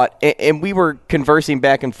deep thought, and we were conversing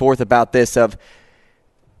back and forth about this, of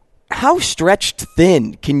how stretched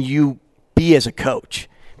thin can you be as a coach?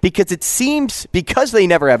 Because it seems, because they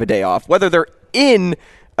never have a day off, whether they're in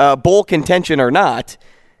bowl contention or not,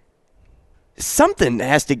 something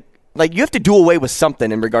has to, like, you have to do away with something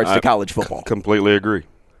in regards to college football. Completely agree.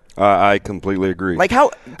 I completely agree. Like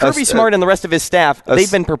how Kirby Smart and the rest of his staff,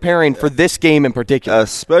 they've been preparing for this game in particular.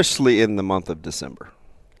 Especially in the month of December,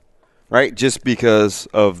 right? Just because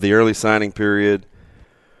of the early signing period.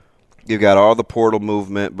 You've got all the portal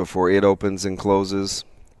movement before it opens and closes.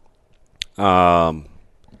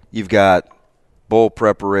 You've got bowl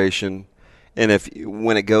preparation. And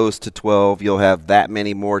when it goes to 12, you'll have that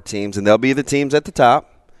many more teams. And they'll be the teams at the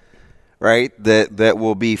top, right, that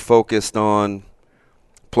will be focused on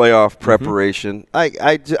playoff preparation.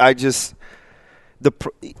 Mm-hmm. I just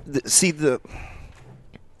the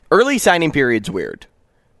early signing period's weird.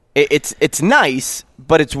 It's nice,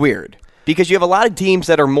 but it's weird because you have a lot of teams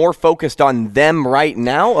that are more focused on them right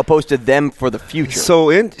now opposed to them for the future.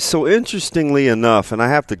 So interestingly enough, and I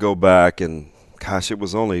have to go back and gosh, it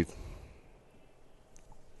was only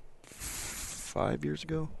 5 years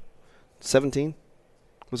ago, 17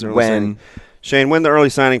 was early signing. Shane, when the early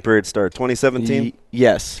signing period started? 2017?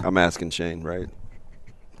 Yes. I'm asking Shane, right?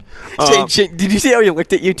 Shane, did you see how he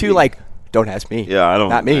looked at you two? Like, don't ask me. Yeah, I don't.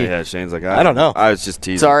 Not me. Yeah, Shane's like, I don't know. I was just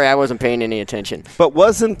teasing. Sorry, I wasn't paying any attention. But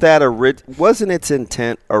wasn't its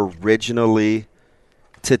intent originally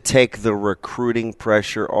to take the recruiting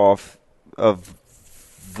pressure off of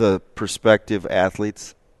the prospective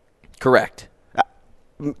athletes? Correct.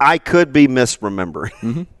 I could be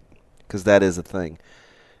misremembering because that is a thing.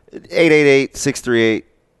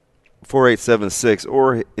 888-638-4876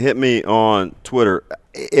 or hit me on Twitter.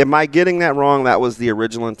 Am I getting that wrong? That was the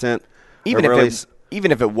original intent? Even if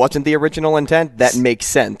even if it wasn't the original intent, that makes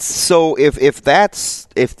sense. So if that's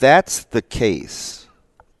the case,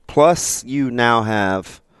 plus you now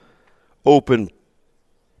have open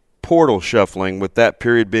portal shuffling with that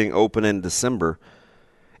period being open in December,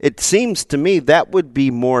 it seems to me that would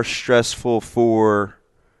be more stressful for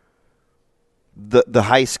the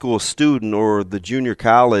high school student or the junior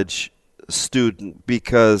college student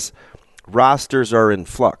because rosters are in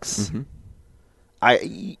flux.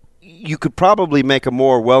 Mm-hmm. You could probably make a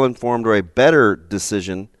more well-informed or a better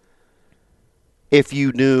decision if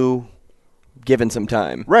you knew. Given some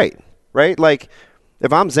time. Right. Like,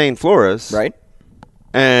 if I'm Zane Flores. Right.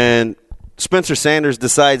 And Spencer Sanders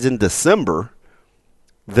decides in December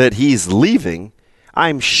that he's leaving,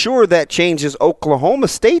 I'm sure that changes Oklahoma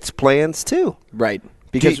State's plans too. Right.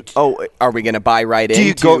 Because, are we going to buy right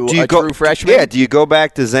into true freshman? Yeah, do you go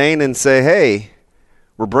back to Zane and say, hey,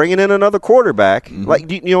 we're bringing in another quarterback? Mm-hmm. Like,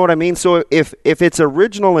 do you know what I mean? So if its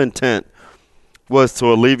original intent was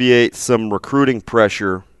to alleviate some recruiting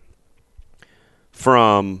pressure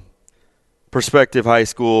from prospective high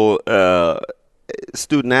school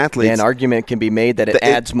student athletes, an argument can be made that it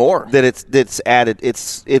adds more. That it's added.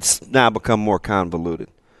 It's now become more convoluted.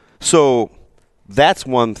 So that's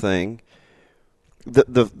one thing.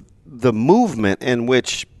 The movement in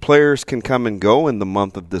which players can come and go in the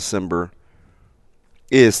month of December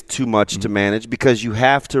is too much to manage because you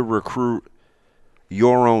have to recruit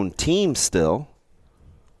your own team still.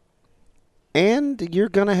 And you're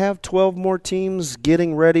going to have 12 more teams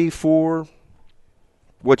getting ready for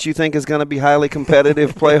what you think is going to be highly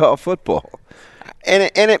competitive playoff football.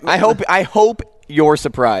 I hope you're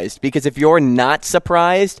surprised, because if you're not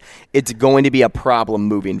surprised, it's going to be a problem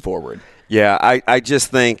moving forward. Yeah, I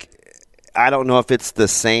just think – I don't know if it's the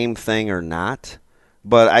same thing or not,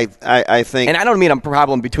 but I think – and I don't mean a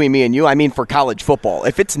problem between me and you. I mean for college football.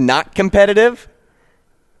 If it's not competitive,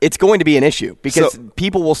 it's going to be an issue because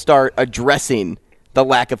people will start addressing the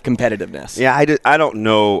lack of competitiveness. Yeah, I don't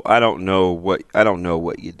know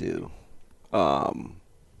what you do.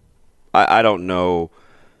 I don't know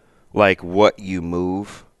like what you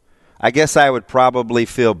move. I guess I would probably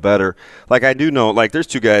feel better. Like I do know, like there's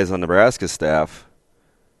two guys on Nebraska's staff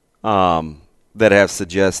that have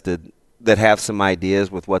suggested that have some ideas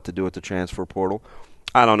with what to do with the transfer portal.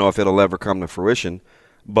 I don't know if it'll ever come to fruition,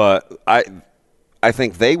 but I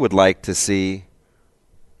think they would like to see,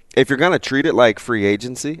 if you're going to treat it like free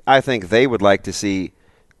agency, I think they would like to see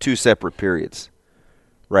two separate periods,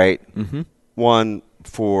 right? Mm-hmm. One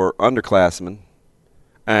for underclassmen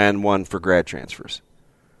and one for grad transfers.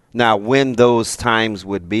 Now, when those times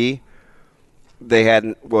would be, they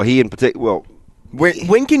hadn't – well, he in particular – well,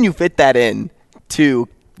 when can you fit that in to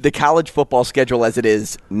the college football schedule as it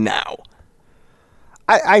is now?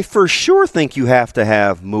 I for sure think you have to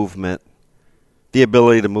have movement, the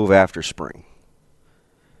ability to move after spring.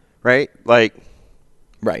 Right? Like,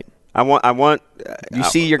 right. I want. You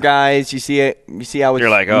see your guys. You see it. You see how it's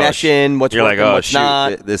meshing. What's working, what's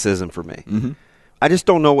not. This isn't for me. Mm-hmm. I just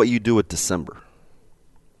don't know what you do with December.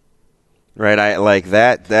 Right? I like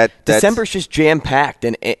that. December's just jam packed,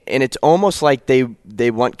 and it's almost like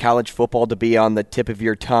they want college football to be on the tip of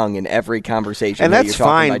your tongue in every conversation. And that's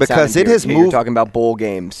fine because it has moved. You're talking about bowl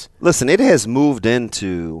games. Listen, it has moved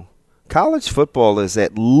into college football is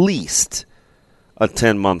at least a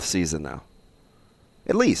 10-month season now.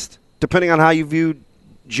 At least, depending on how you view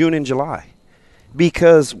June and July.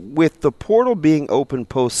 Because with the portal being open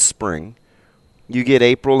post-spring, you get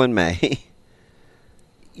April and May.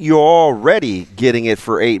 You're already getting it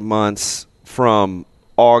for 8 months from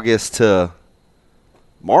August to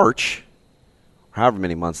March, however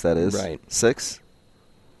many months that is. Right. 6.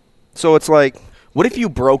 So it's like, what if you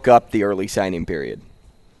broke up the early signing period?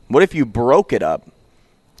 What if you broke it up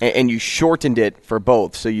and you shortened it for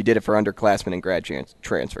both, so you did it for underclassmen and grad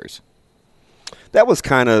transfers? That was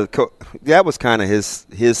kind of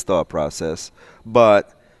his thought process.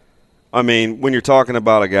 But, I mean, when you're talking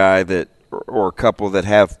about a guy that or a couple that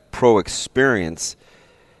have pro experience,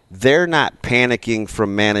 they're not panicking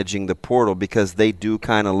from managing the portal because they do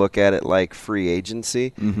kind of look at it like free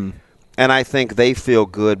agency. Mm-hmm. And I think they feel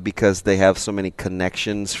good because they have so many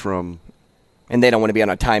connections from – and they don't want to be on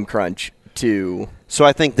a time crunch to – So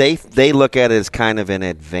I think they look at it as kind of an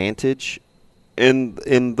advantage in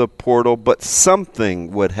the portal, but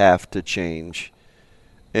something would have to change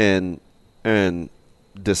in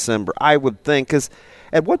December, I would think, because –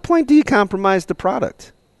 at what point do you compromise the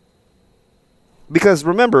product? Because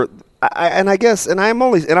remember, I'm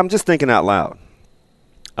just thinking out loud.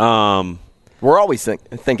 We're always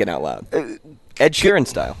thinking out loud. Ed Sheeran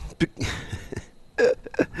style.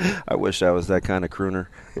 I wish I was that kind of crooner.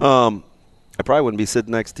 I probably wouldn't be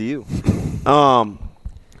sitting next to you.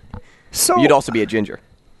 So You'd also be a ginger.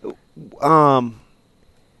 I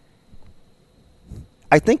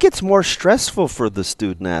think it's more stressful for the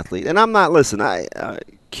student athlete. And I'm not, listen, I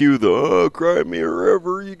cue the, cry me a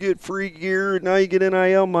river, you get free gear, now you get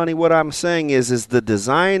NIL money. What I'm saying is the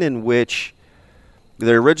design in which,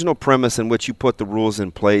 the original premise in which you put the rules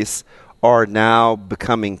in place are now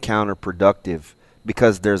becoming counterproductive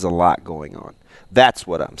because there's a lot going on. That's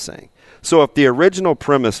what I'm saying. So if the original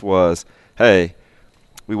premise was, hey,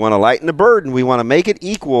 we want to lighten the burden, we want to make it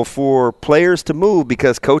equal for players to move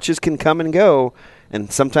because coaches can come and go,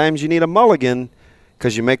 and sometimes you need a mulligan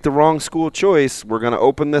because you make the wrong school choice, we're going to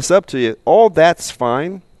open this up to you. All that's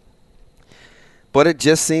fine, but it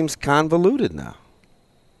just seems convoluted now.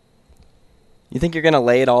 You think you're going to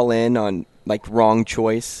lay it all in on, like, wrong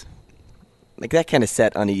choice? Like, that kind of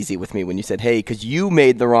set uneasy with me when you said, hey, because you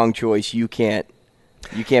made the wrong choice, you can't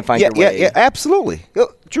find your way. Yeah, absolutely.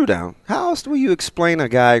 Drew Down, how else will you explain a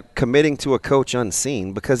guy committing to a coach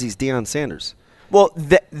unseen because he's Deion Sanders? Well,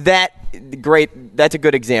 that's a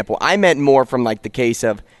good example. I meant more from, like, the case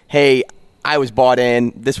of, hey, I was bought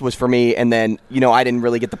in, this was for me, and then, I didn't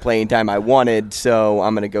really get the playing time I wanted, so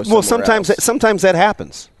I'm going to go somewhere else. Sometimes that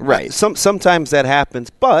happens. Right. Sometimes that happens,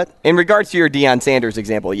 but in regards to your Deion Sanders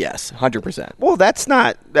example, yes, 100%. Well,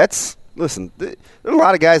 listen, there are a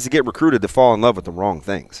lot of guys that get recruited to fall in love with the wrong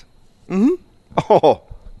things. Mm-hmm.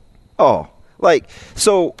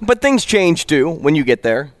 But things change, too, when you get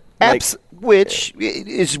there. Which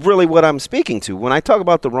is really what I'm speaking to. When I talk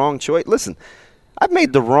about the wrong choice, listen, I've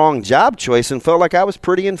made the wrong job choice and felt like I was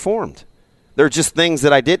pretty informed. There are just things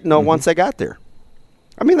that I didn't know once I got there.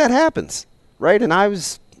 I mean, that happens, right? And I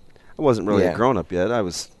wasn't really a grown-up yet. I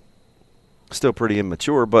was still pretty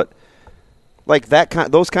immature, but like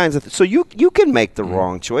those kinds of so you can make the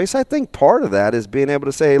wrong choice. I think part of that is being able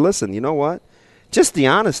to say, hey, listen, you know what? Just the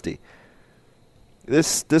honesty.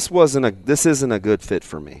 This isn't a good fit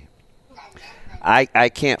for me. I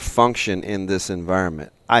can't function in this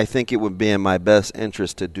environment. I think it would be in my best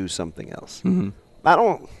interest to do something else. Mm-hmm. I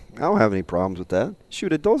don't have any problems with that.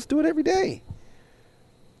 Shoot, adults do it every day.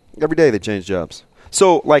 Every day they change jobs.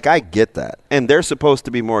 So, I get that. And they're supposed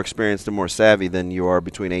to be more experienced and more savvy than you are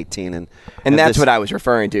between 18 and that's what I was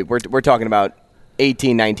referring to. We're talking about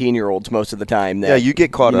 18, 19-year-olds most of the time. You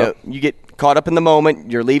get caught up. You get caught up in the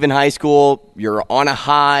moment. You're leaving high school. You're on a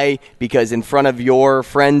high because in front of your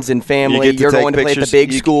friends and family, you're going to play at the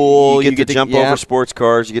big school. You get to jump over sports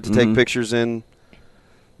cars. You get to take pictures in,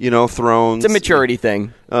 thrones. It's a maturity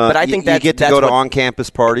thing. But I think you get to go to on-campus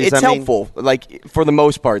parties. It's helpful. For the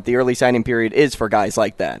most part, the early signing period is for guys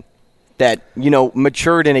like that. That,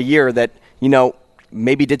 matured in a year that,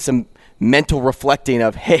 maybe did some mental reflecting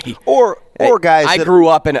of, hey, or guys I grew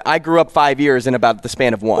up 5 years in about the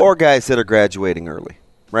span of one. Or guys that are graduating early,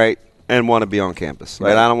 right, and want to be on campus.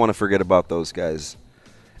 Right? I don't want to forget about those guys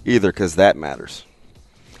either because that matters.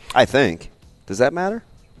 I think. Does that matter?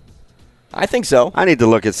 I think so. I need to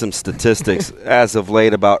look at some statistics as of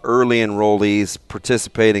late about early enrollees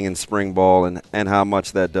participating in spring ball and how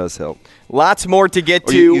much that does help. Lots more to get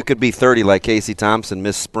to. You could be 30 like Casey Thompson,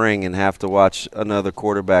 miss spring, and have to watch another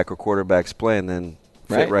quarterback or quarterbacks play and then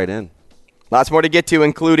fit right in. Lots more to get to,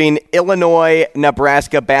 including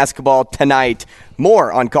Illinois-Nebraska basketball tonight.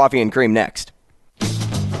 More on Coffee and Cream next.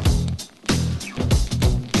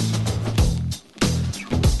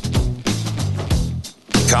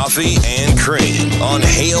 Coffee and Cream on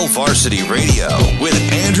Hail Varsity Radio with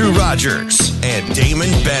Andrew Rogers and Damon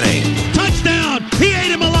Benning. Touchdown! He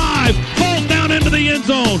ate him alive! Falls down into the end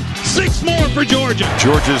zone. 6 more for Georgia.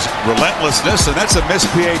 Georgia's relentlessness, and that's a missed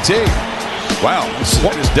PAT. Wow, this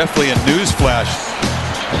is definitely a news flash.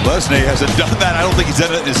 Lesney hasn't done that. I don't think he's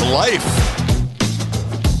done it in his life.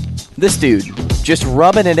 This dude just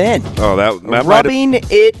rubbing it in. Oh, that rubbing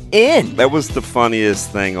it in. That was the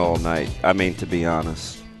funniest thing all night. I mean, to be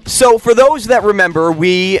honest. So for those that remember,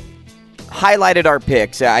 we highlighted our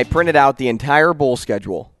picks. I printed out the entire bowl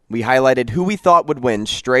schedule. We highlighted who we thought would win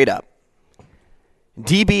straight up.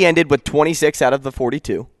 DB ended with 26 out of the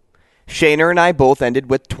 42. Shaner and I both ended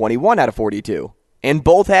with 21 out of 42. And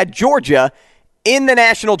both had Georgia in the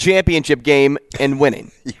national championship game and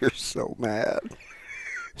winning. You're so mad.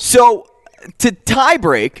 So to tie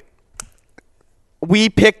break, we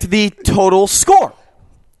picked the total score.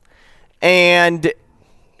 And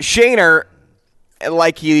Shaner,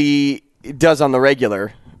 like he does on the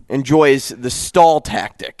regular, enjoys the stall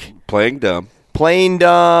tactic. Playing dumb.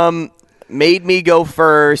 Made me go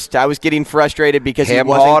first. I was getting frustrated because he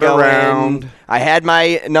wasn't going around. I had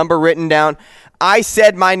my number written down. I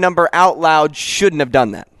said my number out loud. Shouldn't have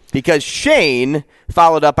done that. because Shane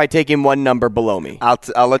followed up by taking one number below me.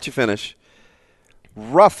 I'll let you finish.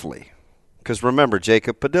 Roughly, because remember,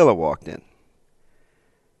 Jacob Padilla walked in.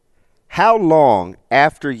 How long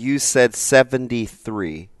after you said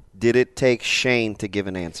 73 did it take Shane to give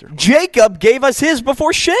an answer? Jacob gave us his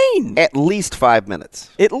before Shane. At least 5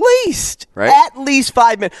 minutes. At least. Right? At least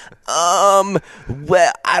 5 minutes.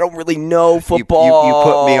 Well, I don't really know football. You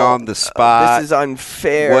put me on the spot. This is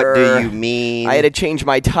unfair. What do you mean? I had to change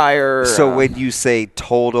my tire. So when you say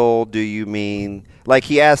total, do you mean... Like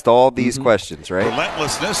he asked all these questions, right?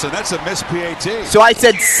 Relentlessness, and that's a missed PAT. So I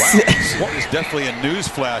said... Wow, this is definitely a news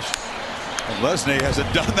flash. And Lesney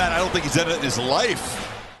hasn't done that. I don't think he's done it in his life.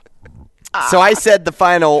 So I said the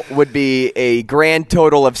final would be a grand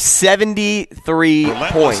total of 73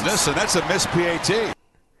 points. And that's a missed PAT.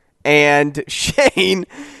 And Shane,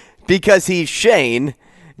 because he's Shane,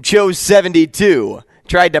 chose 72.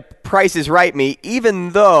 Tried to Price is Right me,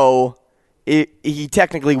 even though he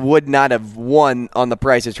technically would not have won on the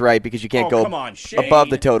Price is Right because you can't go above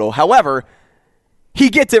the total. However, he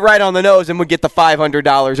gets it right on the nose and would get the $500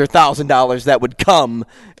 or $1,000 that would come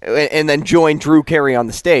and then join Drew Carey on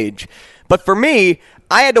the stage. But for me,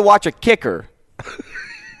 I had to watch a kicker.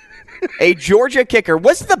 A Georgia kicker.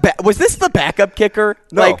 Was this the backup kicker?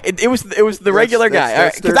 No. Like it was the regular guy.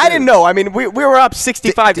 Because I didn't know. I mean, we were up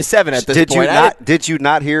 65-7 at this point. Did you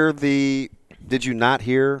not hear the? Did you not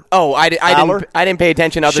hear? Oh, I didn't pay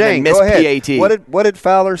attention other Shane, than miss go ahead. PAT. What did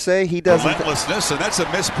Fowler say? He doesn't. Relentlessness, and that's a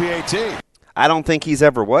missed PAT. I don't think he's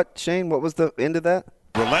ever what, Shane? What was the end of that?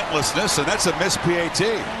 Relentlessness, and that's a missed PAT.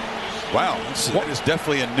 Wow, this is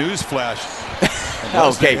definitely a news flash.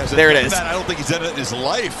 Okay, there it is. I don't think he's done it in his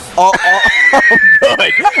life. Oh,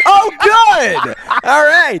 good. Oh, good. All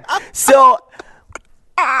right. So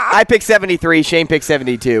I picked 73. Shane picked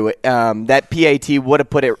 72. That PAT would have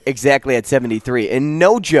put it exactly at 73. And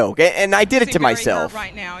no joke. And I did it to myself.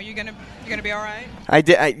 Right now, you gonna be all right? I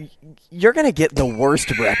did. You're gonna get the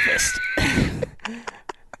worst breakfast.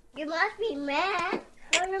 You must be mad.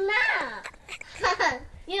 You're mad.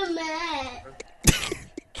 You're mad.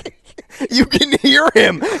 You can hear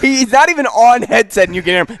him. He's not even on headset, and you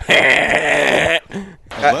can hear him.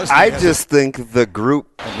 I just think the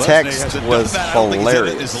group text was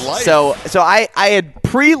hilarious. So I had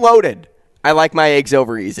preloaded. I like my eggs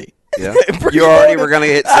over easy. Yeah. You already were going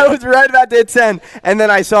to hit 10. I was right about to hit 10, and then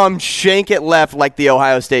I saw him shank it left like the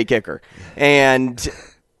Ohio State kicker. And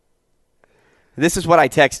this is what I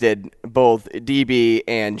texted both DB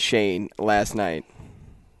and Shane last night.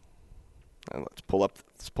 Let's pull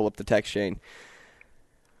up the text, Shane.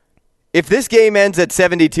 If this game ends at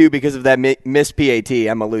 72 because of that missed PAT,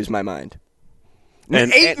 I'm going to lose my mind.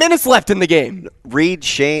 And 8 minutes left in the game. Read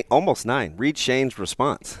Shane, almost 9. Read Shane's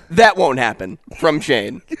response. That won't happen from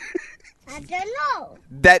Shane. I don't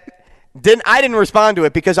know. I didn't respond to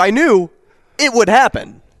it because I knew it would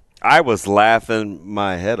happen. I was laughing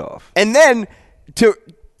my head off. And then to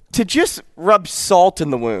just rub salt in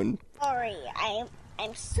the wound. Sorry,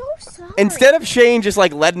 I'm so sorry. Instead of Shane just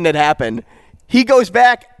like letting it happen, he goes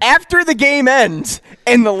back after the game ends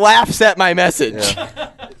and laughs at my message. Yeah.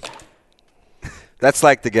 That's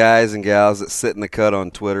like the guys and gals that sit in the cut on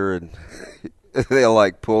Twitter and they'll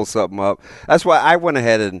like pull something up. That's why I went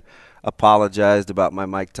ahead and apologized about my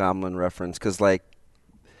Mike Tomlin reference because like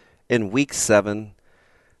in week 7,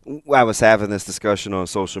 I was having this discussion on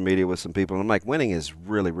social media with some people and I'm like, winning is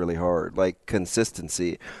really, really hard, like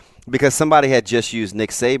consistency. Because somebody had just used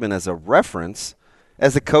Nick Saban as a reference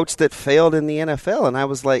as a coach that failed in the NFL. And I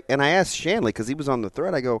was like, and I asked Shanley because he was on the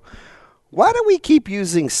thread. I go, why do we keep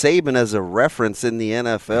using Saban as a reference in the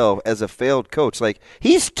NFL as a failed coach? Like,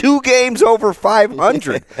 he's 2 games over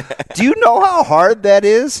 500. Do you know how hard that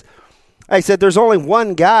is? I said, there's only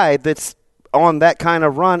one guy that's on that kind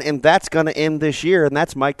of run, and that's going to end this year, and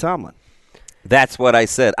that's Mike Tomlin. That's what I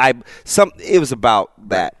said. It was about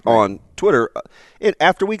that on Twitter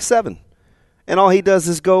after week 7. And all he does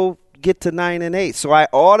is go get to 9-8. So I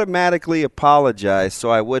automatically apologized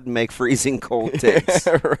so I wouldn't make freezing cold takes.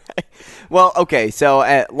 Right. Well, okay,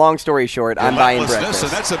 so long story short, I'm buying breakfast.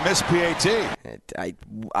 And that's a missed PAT.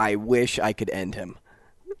 I wish I could end him.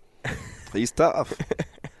 He's tough.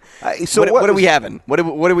 So what are we having? What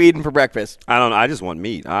are we eating for breakfast? I don't know. I just want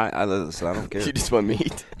meat. I don't care. You just want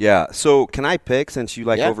meat? Yeah. So can I pick since you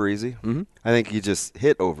like over easy? Mm-hmm. I think you just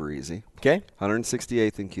hit over easy. Okay.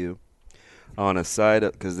 168th and Q on a side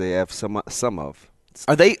because they have some of.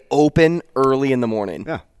 Are they open early in the morning?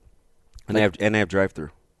 Yeah. And they have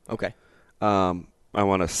drive-through. Okay. I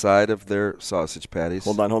want a side of their sausage patties.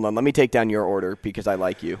 Hold on. Let me take down your order because I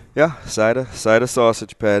like you. Yeah, side of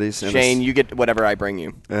sausage patties. Shane, you get whatever I bring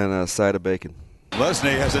you. And a side of bacon.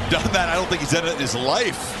 Lesney hasn't done that. I don't think he's done it in his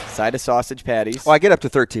life. Side of sausage patties. Well, I get up to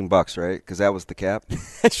 $13, right? Because that was the cap.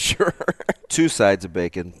 Sure. 2 sides of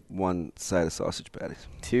bacon, 1 side of sausage patties.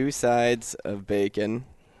 2 sides of bacon,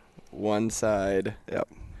 1 side. Yep.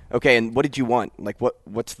 Okay, and what did you want? Like,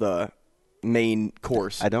 what's the main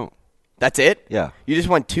course? I don't. That's it? Yeah. You just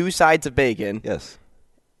want 2 sides of bacon. Yes.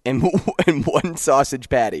 And 1 sausage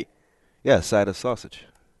patty. Yeah, side of sausage.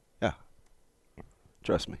 Yeah.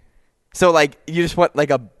 Trust me. So, like, you just want, like,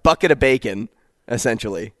 a bucket of bacon,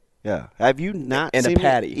 essentially. Yeah. Have you not and seen a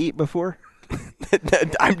patty. me eat before?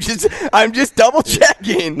 I'm just double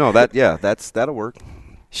checking. No, that'll work.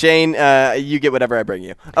 Shane, you get whatever I bring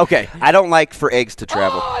you. Okay. I don't like for eggs to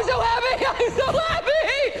travel. Oh, I'm so happy! I'm so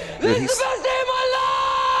happy! This is the best day of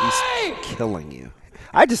my life! He's killing you.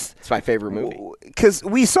 It's my favorite movie. Because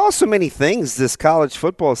we saw so many things this college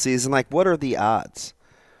football season. Like, what are the odds?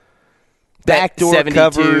 Backdoor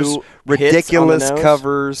covers, ridiculous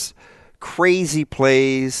covers, crazy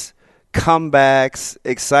plays, comebacks,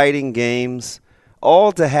 exciting games,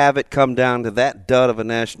 all to have it come down to that dud of a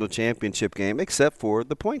national championship game, except for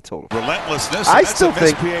the point total. Relentlessness. I That's still a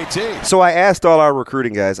missed think. PAT. So I asked all our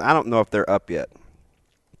recruiting guys. I don't know if they're up yet,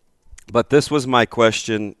 but this was my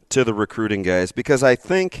question to the recruiting guys because I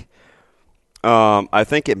think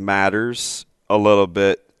it matters a little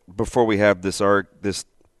bit before we have this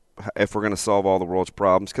if we're going to solve all the world's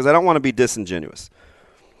problems, because I don't want to be disingenuous,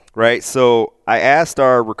 right? So I asked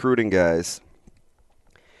our recruiting guys,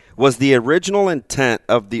 was the original intent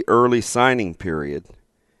of the early signing period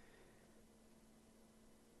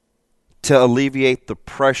to alleviate the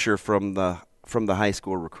pressure from the high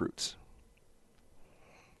school recruits?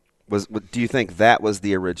 Do you think that was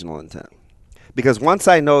the original intent? Because once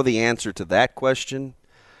I know the answer to that question,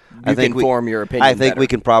 I think form your opinion. I think better. we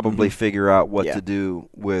can probably figure out what to do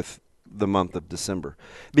with the month of December.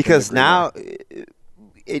 Because now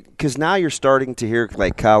you're starting to hear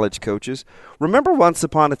like college coaches. Remember once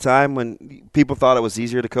upon a time when people thought it was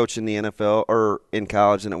easier to coach in the NFL or in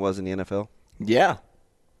college than it was in the NFL? Yeah.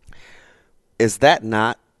 Is that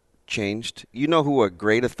not changed? You know who a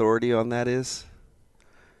great authority on that is?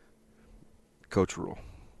 Coach Rule.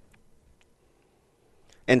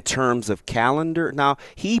 In terms of calendar, now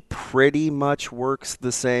he pretty much works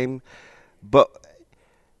the same, but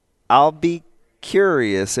I'll be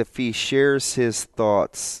curious if he shares his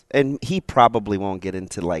thoughts, and he probably won't get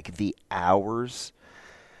into like the hours,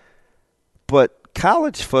 but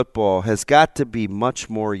college football has got to be much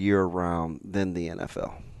more year-round than the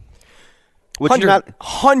NFL.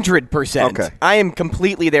 100%. Okay. I am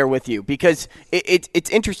completely there with you because it's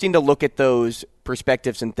interesting to look at those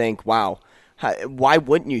perspectives and think, wow, why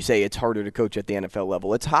wouldn't you say it's harder to coach at the NFL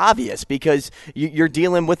level? It's obvious because you're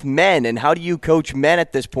dealing with men, and how do you coach men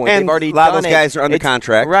at this point? And they've already a lot done of those guys are under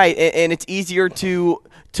contract. Right, and it's easier to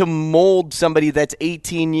mold somebody that's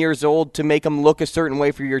 18 years old to make them look a certain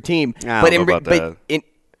way for your team.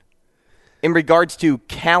 In regards to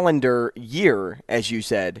calendar year, as you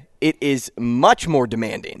said, it is much more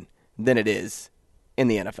demanding than it is in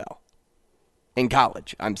the NFL. In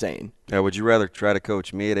college, I'm saying. Yeah, would you rather try to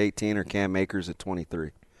coach me at 18 or Cam Akers at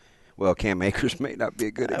 23? Well, Cam Akers may not be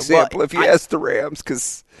a good example if you ask the Rams,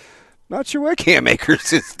 because not sure what Cam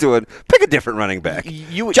Akers is doing. Pick a different running back.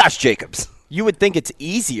 Josh Jacobs. You would think it's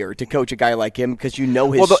easier to coach a guy like him because you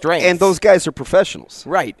know his strengths. And those guys are professionals.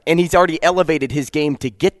 Right. And he's already elevated his game to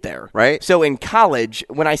get there. Right. So in college,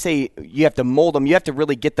 when I say you have to mold them, you have to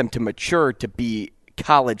really get them to mature to be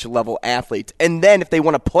college-level athletes. And then if they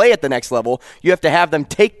want to play at the next level, you have to have them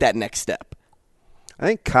take that next step. I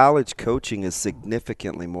think college coaching is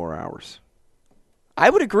significantly more hours. I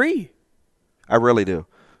would agree. I really do.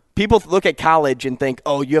 People look at college and think,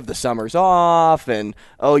 oh, you have the summers off, and,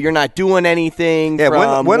 oh, you're not doing anything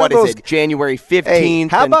from, January 15th Hey,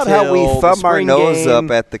 how about how we until thumb the our spring nose game?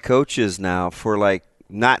 up at the coaches now for, like,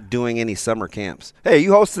 not doing any summer camps? Hey,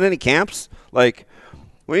 you hosting any camps? Like,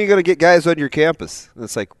 when are you going to get guys on your campus? And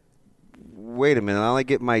it's like, wait a minute, I only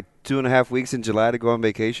get my 2.5 weeks in July to go on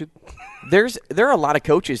vacation? There are a lot of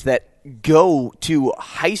coaches that go to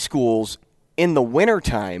high schools in the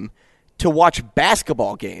wintertime to watch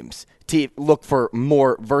basketball games, to look for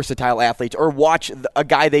more versatile athletes, or watch a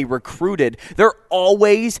guy they recruited. They're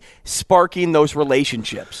always sparking those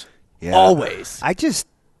relationships. Yeah. Always. I just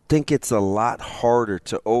think it's a lot harder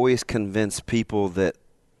to always convince people that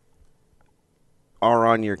are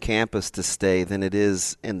on your campus to stay than it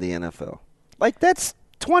is in the NFL. Like, that's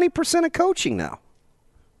 20% of coaching now.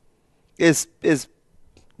 Is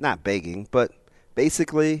not begging, but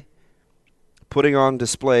basically putting on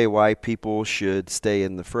display why people should stay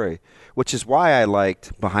in the fray, which is why I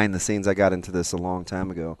liked behind the scenes. I got into this a long time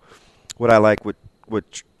ago. what I like what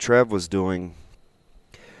Trev was doing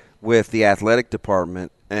with the athletic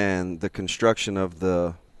department and the construction of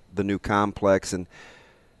the new complex and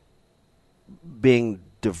being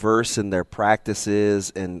diverse in their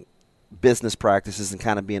practices and business practices and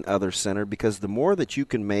kind of being other-centered, because the more that you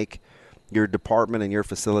can make your department and your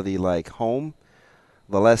facility like home,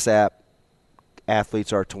 the less apt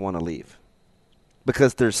athletes are to want to leave.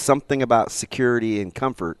 Because there's something about security and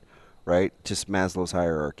comfort, right? Just Maslow's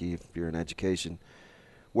hierarchy if you're in education,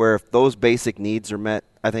 where if those basic needs are met,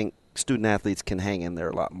 I think student athletes can hang in there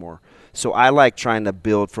a lot more. So I like trying to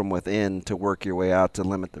build from within to work your way out to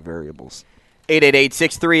limit the variables.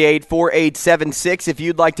 888-638-4876 if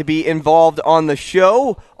you'd like to be involved on the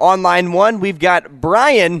show. On line one, we've got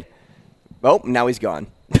Brian. Oh, now he's gone.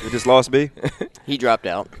 We just lost B? He dropped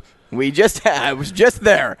out. I was just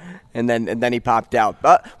there, and then he popped out.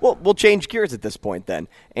 We'll change gears at this point then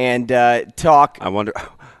and talk. I wonder,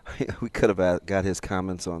 we could have got his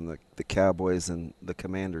comments on the Cowboys and the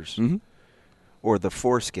Commanders, or the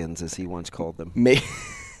Foreskins, as he once called them.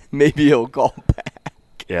 Maybe he'll call back.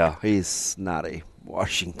 Yeah, he's not a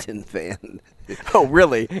Washington fan. Oh,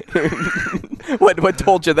 really? What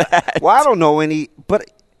told you that? Well, I don't know any, but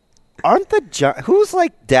aren't who's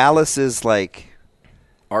like Dallas's like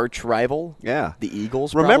arch rival? Yeah, the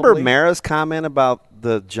Eagles. Remember probably? Mara's comment about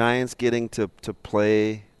the Giants getting to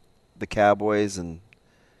play the Cowboys, and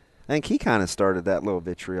I think he kind of started that little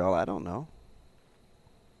vitriol. I don't know.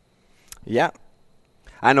 Yeah,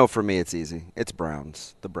 I know. For me, it's easy. It's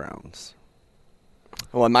Browns. The Browns.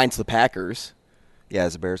 Well, and mine's the Packers. Yeah,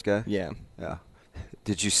 as a Bears guy? Yeah.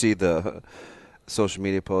 Did you see the social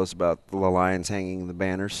media post about the Lions hanging the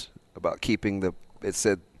banners about keeping it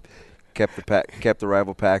said kept the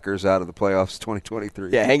rival Packers out of the playoffs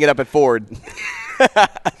 2023? Yeah, hang it up at Ford.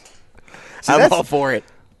 I'm all for it.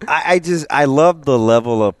 I love the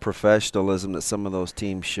level of professionalism that some of those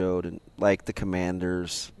teams showed, and like the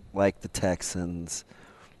Commanders, like the Texans,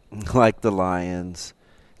 like the Lions,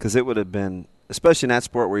 because it would have been, especially in that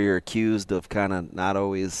sport where you're accused of kind of not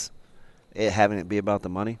always having it be about the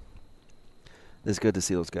money. It's good to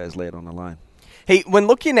see those guys lay it on the line. Hey, when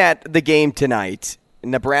looking at the game tonight,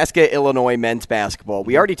 Nebraska-Illinois men's basketball,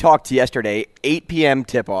 we already talked yesterday, 8 p.m.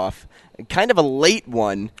 tip-off, kind of a late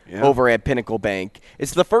one over at Pinnacle Bank.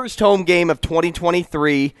 It's the first home game of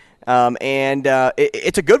 2023, and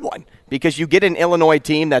it's a good one because you get an Illinois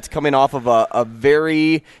team that's coming off of a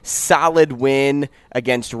very solid win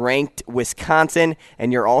against ranked Wisconsin,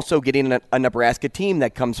 and you're also getting a Nebraska team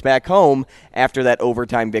that comes back home after that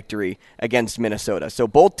overtime victory against Minnesota. So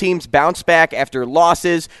both teams bounce back after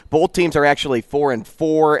losses. Both teams are actually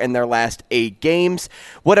 4-4 in their last 8 games.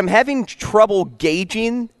 What I'm having trouble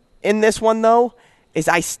gauging in this one, though, is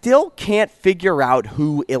I still can't figure out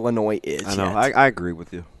who Illinois is. I know. Yet. I agree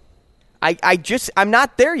with you. I'm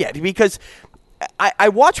not there yet because I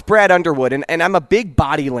watch Brad Underwood, and I'm a big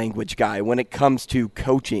body language guy when it comes to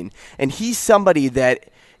coaching, and he's somebody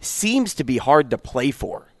that seems to be hard to play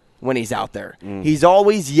for when he's out there. He's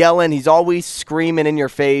always yelling. He's always screaming in your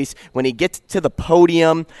face. When he gets to the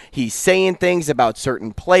podium, he's saying things about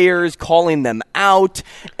certain players, calling them out,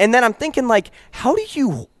 and then I'm thinking, like, how do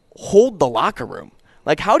you hold the locker room?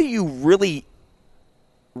 Like, how do you really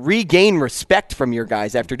regain respect from your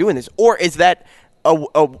guys after doing this? Or is that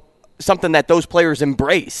something that those players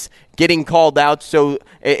embrace, getting called out so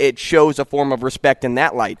it shows a form of respect in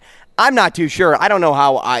that light? I'm not too sure. I don't know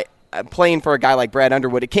how playing for a guy like Brad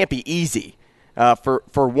Underwood, it can't be easy for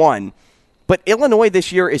one. But Illinois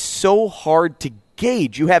this year is so hard to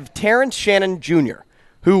gauge. You have Terrence Shannon Jr.,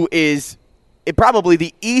 who is probably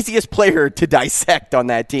the easiest player to dissect on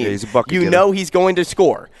that team. Yeah, he's a bucket you getter. know he's going to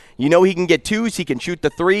score. You know he can get twos. He can shoot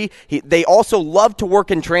the three. They also love to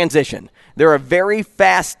work in transition. They're a very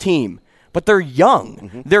fast team, but they're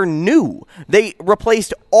young. They're new. They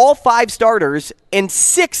replaced all 5 starters and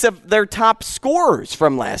 6 of their top scorers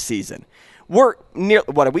from last season. We're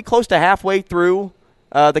are we close to halfway through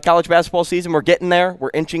the college basketball season? We're getting there.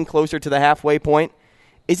 We're inching closer to the halfway point.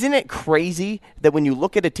 Isn't it crazy that when you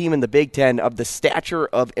look at a team in the Big Ten of the stature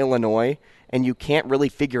of Illinois and you can't really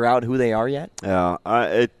figure out who they are yet?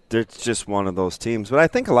 Yeah, it's just one of those teams. But I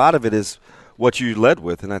think a lot of it is what you led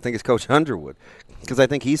with, and I think it's Coach Underwood, because I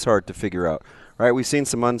think he's hard to figure out. Right? We've seen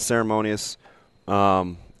some unceremonious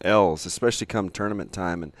L's, especially come tournament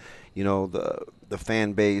time, and you know the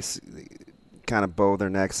fan base kind of bow their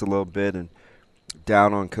necks a little bit and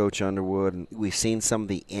down on Coach Underwood. And we've seen some of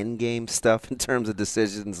the in-game stuff in terms of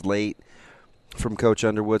decisions late from Coach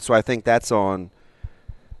Underwood. So I think that's on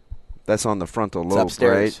the frontal lobe,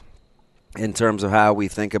 right? In terms of how we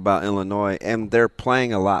think about Illinois. And they're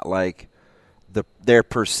playing a lot like their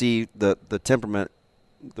perceived the temperament,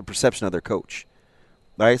 the perception of their coach,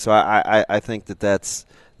 right? So I think that's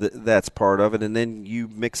part of it, and then you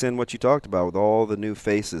mix in what you talked about with all the new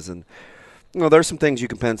faces, and there's some things you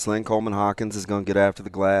can pencil in. Coleman Hawkins is going to get after the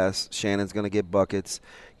glass. Shannon's going to get buckets.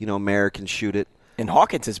 Mayer can shoot it, and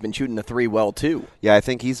Hawkins has been shooting the three well too. Yeah, I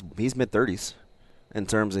think he's mid-30s in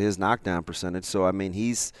terms of his knockdown percentage. So I mean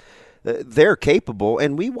they're capable,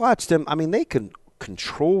 and we watched them. I mean they could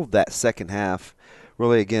control that second half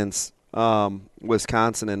really against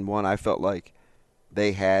Wisconsin, and one I felt like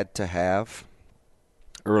they had to have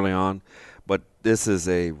early on. But this is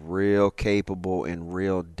a real capable and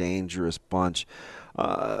real dangerous bunch.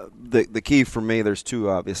 The key for me, there's two,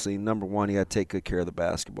 obviously. Number one, you got to take good care of the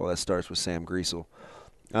basketball. That starts with Sam Griesel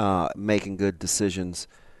making good decisions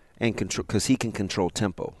and control, because he can control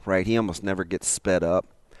tempo, right? He almost never gets sped up.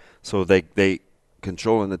 So they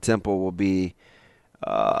controlling the tempo will be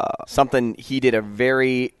something he did a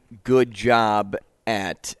very good job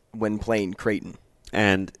at when playing Creighton.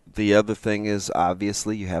 And the other thing is,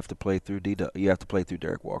 obviously, you have to play through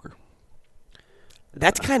Derek Walker.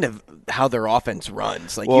 That's kind of how their offense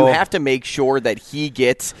runs. You have to make sure that he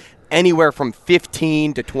gets anywhere from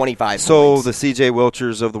 15 to 25 So points. the C.J.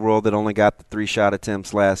 Wilchers of the world that only got the 3-shot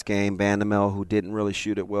attempts last game, Bandamel, who didn't really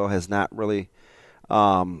shoot it well, has not really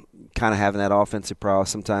kind of having that offensive prowess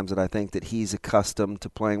sometimes that I think that he's accustomed to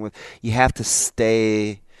playing with. You have to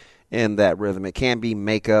stay in that rhythm. It can't be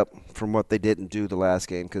makeup from what they didn't do the last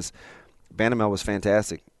game, because Bandamel was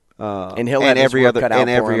fantastic. And he'll have every other cut out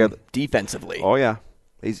for him defensively. Oh yeah,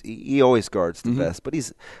 he always guards the best. But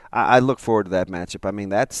I look forward to that matchup. I mean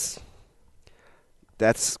that's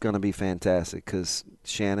going to be fantastic, because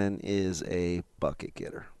Shannon is a bucket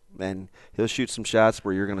getter, and he'll shoot some shots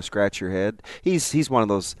where you're going to scratch your head. He's one of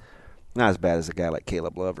those, not as bad as a guy like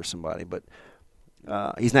Caleb Love or somebody, but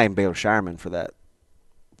he's not even Baylor Shireman for that.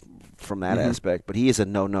 From that aspect, but he is a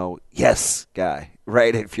no yes guy,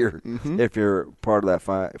 right? If you're part of that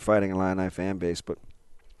Fighting Illini fan base, but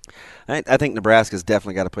I think Nebraska's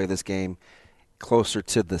definitely got to play this game closer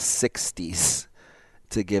to the 60s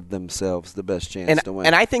to give themselves the best chance to win.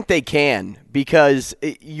 And I think they can, because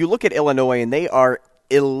you look at Illinois and they are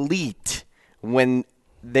elite when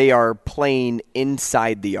they are playing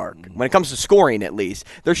inside the arc. When it comes to scoring, at least.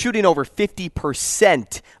 They're shooting over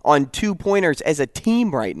 50% on two-pointers as a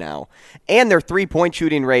team right now. And their three-point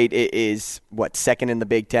shooting rate is, second in the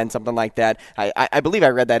Big Ten, something like that. I believe I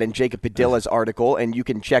read that in Jacob Padilla's article, and you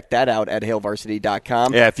can check that out at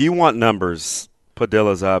HailVarsity.com. Yeah, if you want numbers,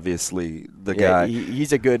 Padilla's obviously the guy.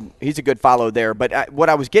 He's a good follow there. But what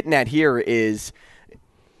I was getting at here is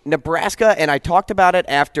Nebraska, and I talked about it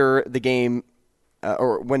after the game,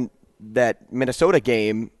 or when that Minnesota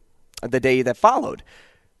game, the day that followed.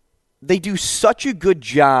 They do such a good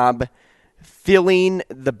job filling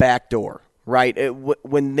the back door, right?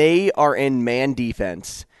 When they are in man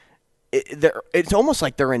defense, it's almost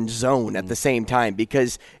like they're in zone at the same time,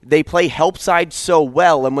 because they play help side so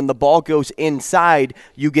well, and when the ball goes inside,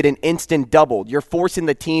 you get an instant double. You're forcing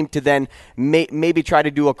the team to then maybe try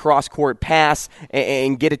to do a cross-court pass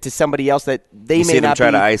and get it to somebody else that they may not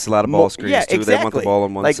try to ice a lot of ball screens, too. Exactly. They want the ball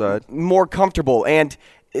on one side. More comfortable, and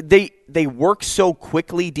they work so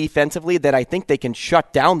quickly defensively that I think they can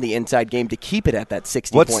shut down the inside game to keep it at that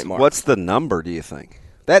 60-point mark. What's the number, do you think?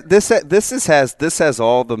 This has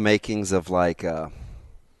all the makings of like a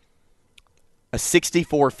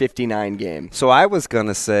 64-59 game. So I was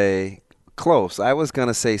gonna say close. I was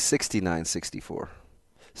gonna say 69-64,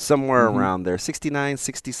 somewhere around there.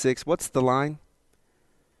 69-66. What's the line?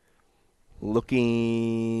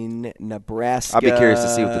 Looking Nebraska. I'll be curious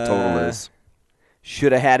to see what the total is.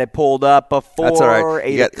 Should have had it pulled up before. That's all right.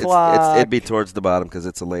 8 o'clock. It'd be towards the bottom because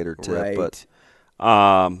it's a later tip. Right. But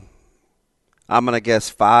I'm going to guess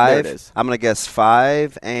 5. There it is. I'm going to guess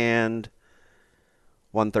 5 and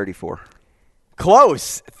 134.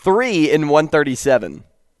 Close. 3 and 137.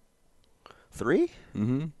 3?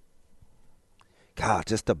 Mm-hmm. God,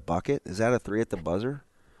 just a bucket? Is that a 3 at the buzzer?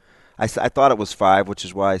 I thought it was 5, which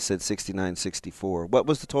is why I said 69-64. What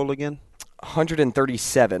was the total again?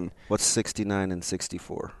 137. What's 69 and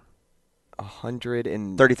 64?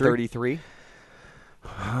 133.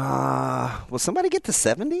 Will somebody get to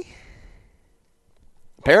 70?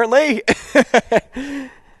 Apparently.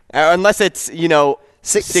 Unless it's,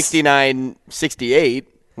 69-68,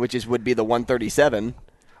 which would be the 137.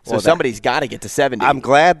 So somebody's got to get to 70. I'm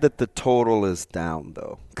glad that the total is down,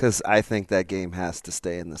 though, because I think that game has to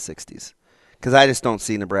stay in the 60s. Because I just don't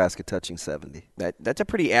see Nebraska touching 70. That's a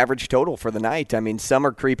pretty average total for the night. I mean, some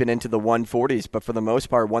are creeping into the 140s, but for the most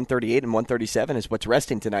part, 138 and 137 is what's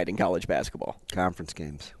resting tonight in college basketball. Conference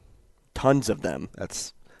games. tons of them.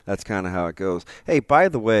 That's kind of how it goes. Hey, by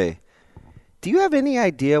the way, do you have any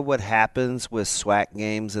idea what happens with SWAC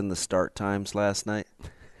games in the start times last night?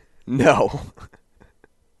 No.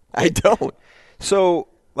 I don't. So,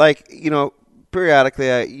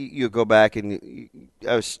 periodically you go back and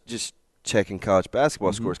I was just checking college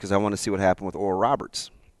basketball scores because I want to see what happened with Oral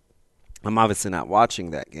Roberts. I'm obviously not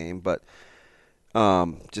watching that game, but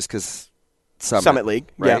just because Summit League,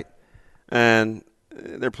 right? Yeah. And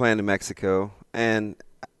they're playing in Mexico, and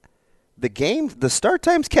the start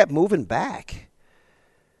times kept moving back.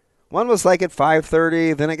 One was like at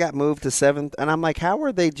 5:30, then it got moved to 7, and I'm like, how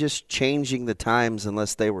are they just changing the times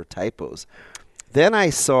unless they were typos? Then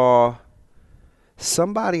I saw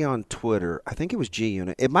somebody on Twitter, I think it was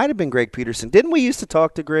G-Unit. It might have been Greg Peterson. Didn't we used to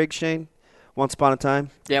talk to Greg, Shane, once upon a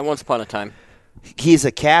time? Yeah, once upon a time. He's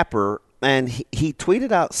a capper, and he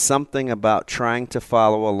tweeted out something about trying to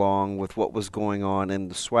follow along with what was going on in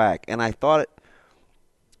the SWAC, and I thought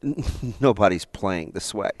nobody's playing the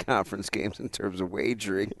SWAC conference games in terms of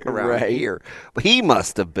wagering around here. But he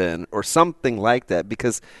must have been, or something like that,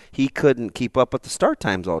 because he couldn't keep up, but the start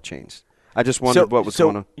times all changed. I just wondered what was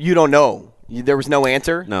going on. You don't know? There was no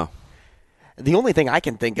answer? No. The only thing I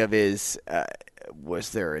can think of is,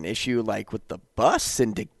 was there an issue like with the bus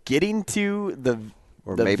and getting to the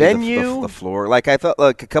venue? The floor. Like I thought,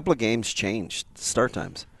 like a couple of games changed start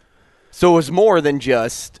times. So it was more than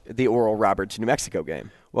just the Oral Roberts New Mexico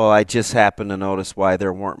game. Well, I just happened to notice why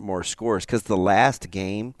there weren't more scores because the last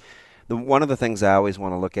game, one of the things I always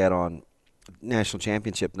want to look at on national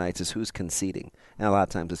championship nights is who's conceding, and a lot of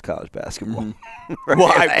times it's college basketball. Mm-hmm.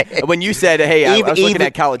 Right? Well, when you said, "Hey, I was looking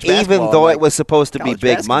at college basketball," even though it was supposed to be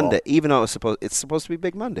Big Monday, even though it's supposed to be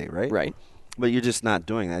Big Monday, right? Right. But you're just not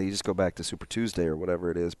doing that. You just go back to Super Tuesday or whatever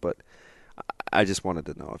it is. But I just wanted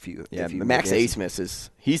to know if you, Max Asmus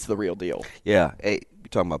he's the real deal. Yeah, hey, you're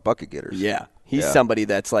talking about bucket getters. Yeah, he's somebody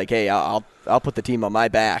that's like, hey, I'll put the team on my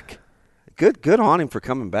back. Good on him for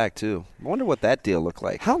coming back too. I wonder what that deal looked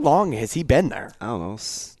like. How long has he been there? I don't know,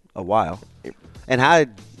 a while. And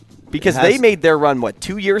because they made their run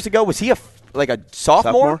 2 years ago? Was he a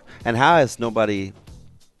sophomore? And how has nobody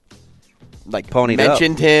ponied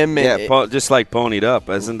mentioned up? Him? Yeah, just like ponied up.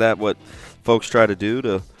 Isn't that what folks try to do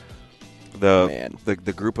to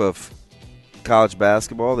the group of college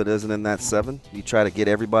basketball that isn't in that 7? You try to get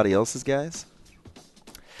everybody else's guys?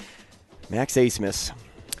 Max Asmus.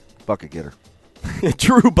 Bucket getter.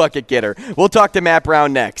 True bucket getter. We'll talk to Matt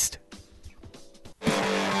Brown next.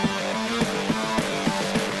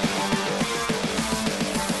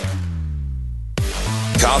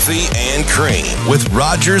 Coffee and Cream with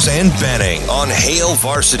Rogers and Benning on Hail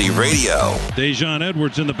Varsity Radio. Dejon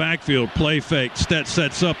Edwards in the backfield. Play fake. Stet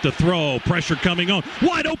sets up to throw. Pressure coming on.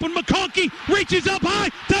 Wide open McConkey. Reaches up high.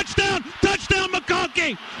 Touchdown. Touchdown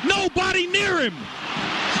McConkey. Nobody near him.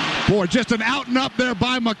 Boy, just an out and up there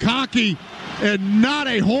by McConkey and not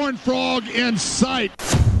a Horned Frog in sight.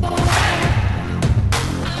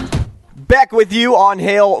 Back with you on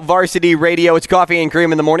Hail Varsity Radio. It's Coffee and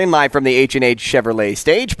Cream in the Morning, live from the H&H Chevrolet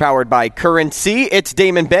stage, powered by Currency. It's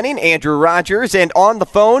Damon Benning, Andrew Rogers, and on the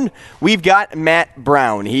phone, we've got Matt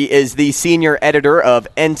Brown. He is the senior editor of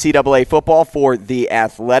NCAA football for The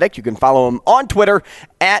Athletic. You can follow him on Twitter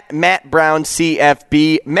at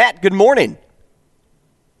MattBrownCFB. Matt, good morning.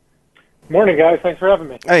 Morning, guys. Thanks for having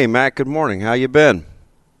me. Hey, Matt. Good morning. How you been?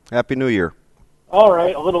 Happy New Year. All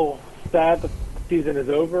right. A little sad that the season is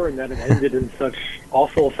over and that it ended in such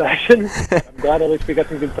awful fashion. I'm glad at least we got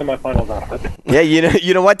some good semifinals out of it. Yeah,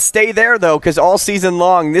 you know what? Stay there, though, because all season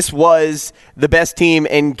long, this was the best team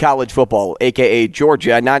in college football, a.k.a.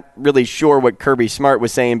 Georgia. I'm not really sure what Kirby Smart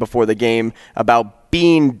was saying before the game about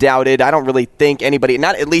being doubted. I don't really think anybody,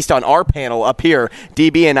 not at least on our panel up here,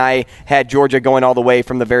 DB and I had Georgia going all the way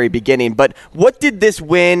from the very beginning. But what did this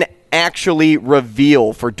win actually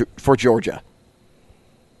reveal for Georgia?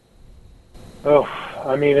 Oh,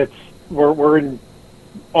 I mean, we're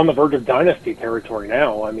on the verge of dynasty territory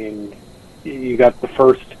now. I mean, you got the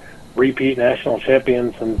first repeat national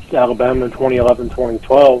champion since Alabama in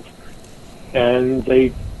 2011-2012, and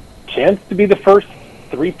they chanced to be the first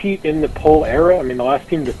three-peat in the poll era. I mean, the last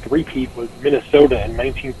team to three-peat was Minnesota in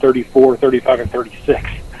 1934, 35, and 36.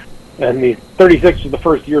 And the 36 was the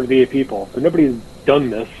first year of the AP poll. So nobody's done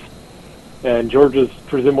this. And Georgia's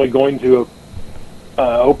presumably going to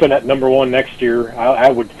open at number one next year,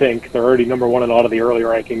 I would think. They're already number one in a lot of the early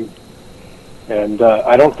rankings. And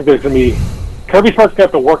I don't think there's going to be – Kirby Smart's going to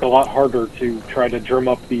have to work a lot harder to try to drum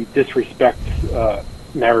up the disrespect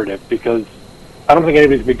narrative, because I don't think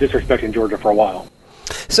anybody's going to be disrespecting Georgia for a while.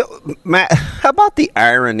 So, Matt, how about the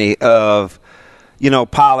irony of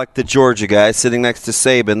Pollock, the Georgia guy, sitting next to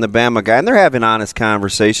Saban, the Bama guy, and they're having honest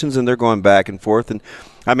conversations, and they're going back and forth. And,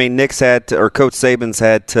 Coach Saban's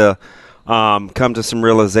had to come to some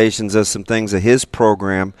realizations of some things of his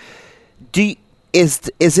program.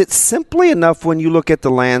 Is it simply enough when you look at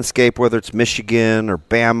the landscape, whether it's Michigan or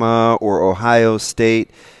Bama or Ohio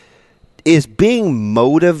State, is being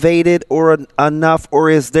motivated enough,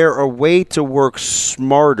 or is there a way to work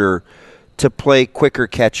smarter to play quicker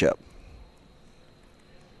catch-up?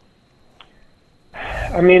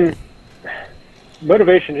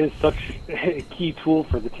 Motivation is such a key tool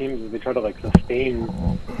for the teams as they try to sustain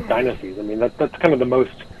dynasties. That's kind of the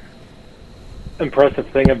most impressive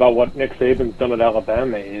thing about what Nick Saban's done at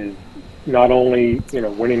Alabama is not only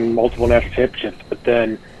winning multiple national championships, but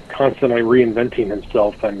then constantly reinventing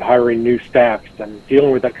himself and hiring new staffs and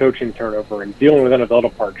dealing with that coaching turnover and dealing with NFL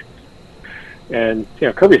departures. And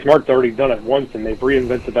Kirby Smart's already done it once, and they've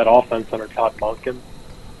reinvented that offense under Todd Monken,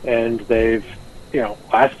 and they've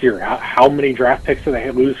last year, how many draft picks did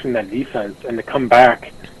they lose from that defense? And to come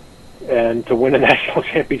back and to win a national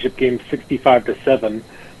championship game 65-7,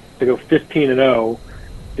 to go 15-0,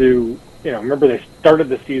 to remember they started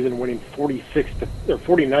the season winning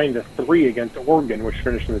 49-3 against Oregon, which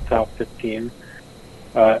finished in the top 15.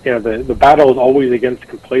 The battle is always against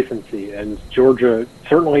complacency, and Georgia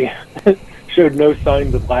certainly showed no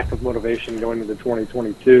signs of lack of motivation going into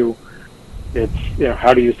 2022. It's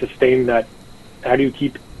how do you sustain that? How do you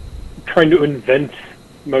keep trying to invent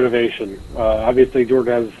motivation? Obviously,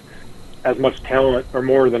 Georgia has as much talent or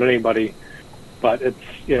more than anybody, but it's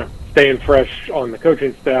staying fresh on the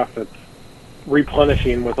coaching staff. It's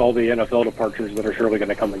replenishing with all the NFL departures that are surely going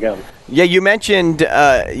to come again. Yeah, you mentioned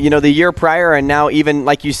the year prior, and now even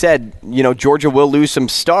like you said, Georgia will lose some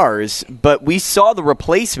stars, but we saw the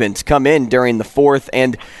replacements come in during the fourth,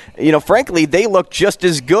 and frankly, they look just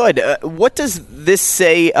as good. What does this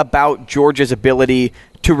say about Georgia's ability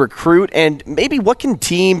to recruit, and maybe what can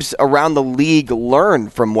teams around the league learn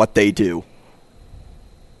from what they do?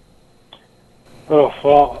 Oh,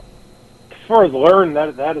 well, as far as learn,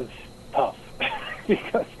 that is tough.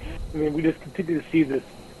 Because, we just continue to see this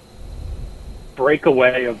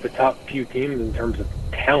breakaway of the top few teams in terms of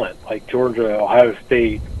talent, like Georgia, Ohio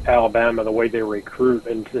State, Alabama, the way they recruit,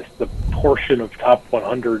 and just the portion of top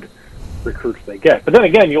 100 recruits they get. But then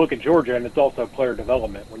again, you look at Georgia, and it's also player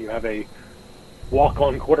development. When you have a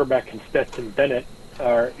walk-on quarterback in Stetson Bennett,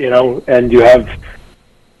 and you have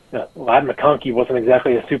Ladd McConkey wasn't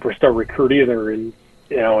exactly a superstar recruit either, and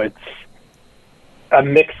it's a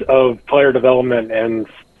mix of player development and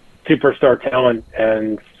superstar talent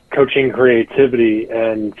and coaching creativity.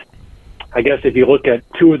 And I guess if you look at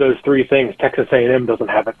two of those three things, Texas A&M doesn't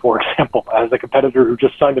have it, for example, as a competitor who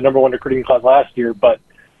just signed the number one recruiting class last year, but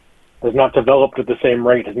has not developed at the same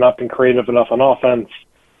rate, has not been creative enough on offense,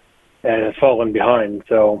 and has fallen behind.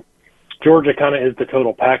 So Georgia kind of is the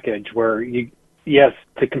total package where yes,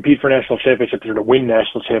 to compete for national championships or to win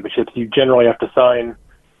national championships, you generally have to sign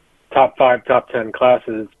top 5, top 10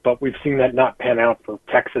 classes, but we've seen that not pan out for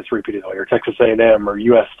Texas repeatedly, or Texas A&M or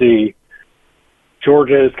USC.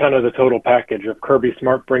 Georgia is kind of the total package of Kirby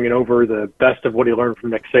Smart bringing over the best of what he learned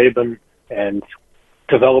from Nick Saban and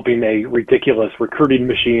developing a ridiculous recruiting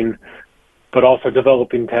machine, but also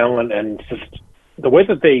developing talent, and just the way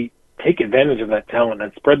that they take advantage of that talent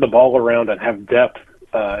and spread the ball around and have depth.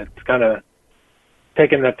 It's kind of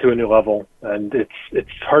taken that to a new level, and it's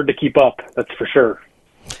hard to keep up, that's for sure.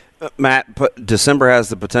 Matt, December has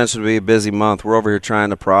the potential to be a busy month. We're over here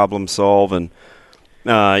trying to problem solve, and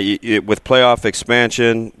with playoff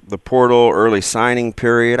expansion, the portal, early signing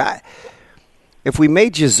period. If we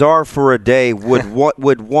made you czar for a day, would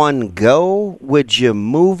one go? Would you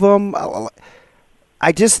move them?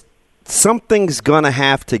 Something's going to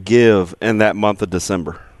have to give in that month of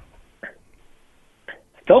December.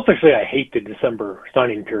 Selfishly, I hate the December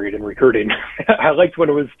signing period in recruiting. I liked when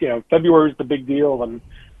it was, February was the big deal, and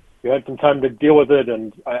you had some time to deal with it,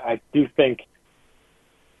 and I do think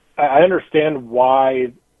I understand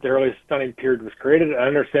why the early signing period was created. I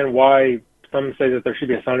understand why some say that there should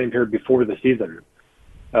be a signing period before the season.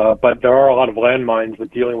 But there are a lot of landmines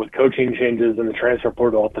with dealing with coaching changes in the transfer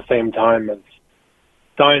portal at the same time as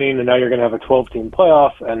signing, and now you're going to have a 12-team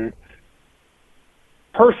playoff. And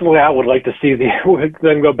personally, I would like to see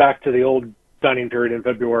then go back to the old signing period in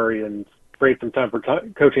February and create some time for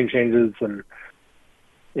coaching changes. And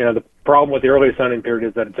the problem with the early signing period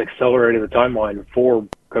is that it's accelerated the timeline for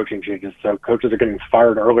coaching changes. So coaches are getting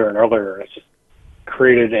fired earlier and earlier, and it's just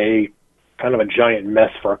created a kind of a giant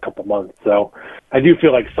mess for a couple months. So I do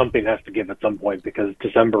feel like something has to give at some point, because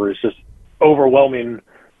December is just overwhelming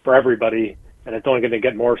for everybody, and it's only going to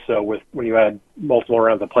get more so when you add multiple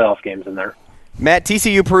rounds of playoff games in there. Matt,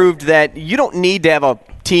 TCU proved that you don't need to have a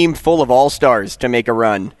team full of all-stars to make a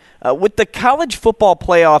run. With the college football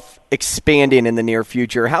playoff expanding in the near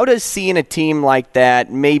future, how does seeing a team like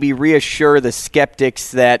that maybe reassure the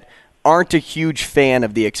skeptics that aren't a huge fan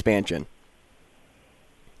of the expansion?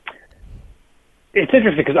 It's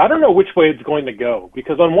interesting because I don't know which way it's going to go.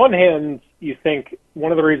 Because on one hand, you think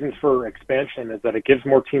one of the reasons for expansion is that it gives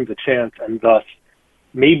more teams a chance, and thus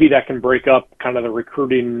maybe that can break up kind of the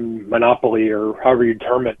recruiting monopoly, or however you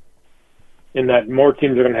term it, in that more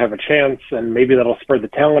teams are going to have a chance, and maybe that'll spread the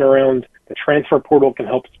talent around. The transfer portal can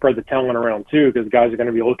help spread the talent around too, because guys are going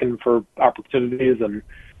to be looking for opportunities, and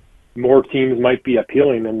more teams might be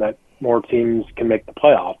appealing, and that more teams can make the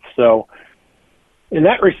playoffs. So in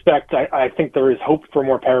that respect, I think there is hope for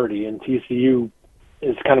more parity, and TCU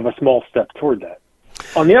is kind of a small step toward that.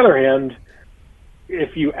 On the other hand,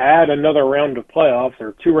 if you add another round of playoffs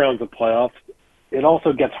or 2 rounds of playoffs, it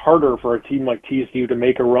also gets harder for a team like TCU to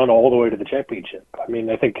make a run all the way to the championship. I mean,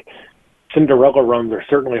 I think Cinderella runs are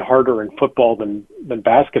certainly harder in football than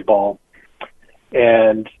basketball.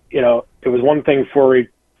 And, it was one thing for a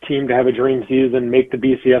team to have a dream season, make the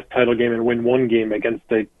BCS title game, and win one game against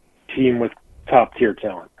a team with top-tier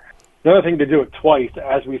talent. Another thing to do it twice,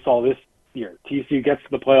 as we saw this year. TCU gets to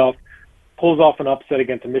the playoffs, pulls off an upset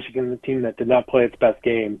against a Michigan team that did not play its best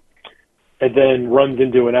game, and then runs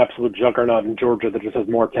into an absolute juggernaut in Georgia that just has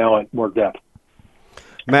more talent, more depth.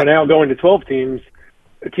 But now going to 12 teams,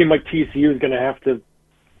 a team like TCU is going to have to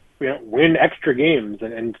win extra games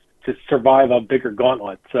and to survive a bigger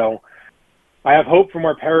gauntlet. So I have hope for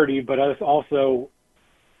more parity, but also,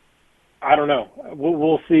 I don't know.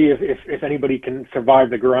 We'll see if anybody can survive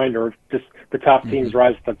the grind, or if just the top teams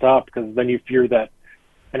rise to the top, because then you fear that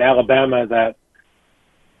an Alabama that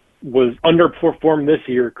was underperformed this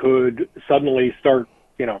year could suddenly start,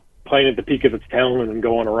 playing at the peak of its talent and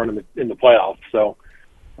go on a run in the playoffs. So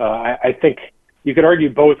I think you could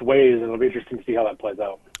argue both ways, and it'll be interesting to see how that plays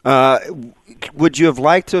out. Would you have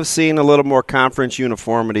liked to have seen a little more conference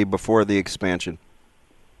uniformity before the expansion?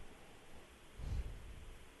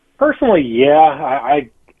 Personally, yeah.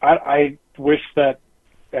 I wish that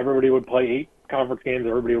everybody would play 8 conference games,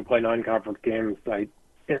 everybody would play 9 conference games.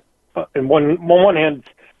 On one hand,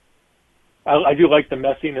 I do like the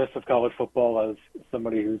messiness of college football as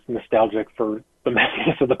somebody who's nostalgic for the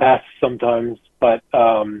messiness of the past sometimes. But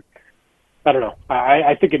I don't know.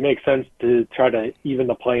 I think it makes sense to try to even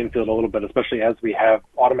the playing field a little bit, especially as we have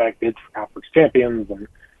automatic bids for conference champions and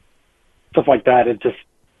stuff like that.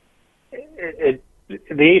 The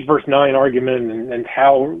 8 versus 9 argument and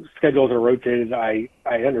how schedules are rotated, I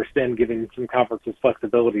understand giving some conferences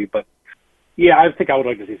flexibility, but yeah, I think I would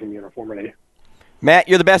like to see some uniformity. Matt,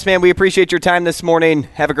 you're the best, man. We appreciate your time this morning.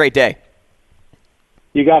 Have a great day.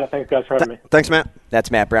 You got it. Thanks, guys, for having me. Thanks, Matt.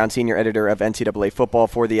 That's Matt Brown, senior editor of NCAA Football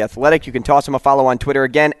for The Athletic. You can toss him a follow on Twitter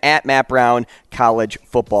again, at Matt Brown, College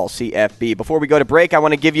Football CFB. Before we go to break, I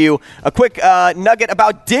want to give you a quick nugget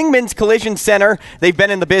about Dingman's Collision Center. They've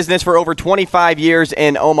been in the business for over 25 years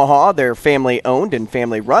in Omaha. They're family-owned and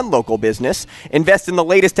family-run local business. Invest in the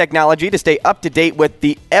latest technology to stay up to date with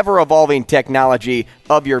the ever-evolving technology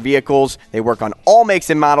of your vehicles. They work on all makes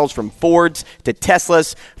and models from Fords to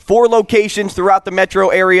Teslas. 4 locations throughout the metro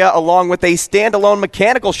area, along with a standalone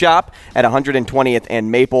mechanical shop at 120th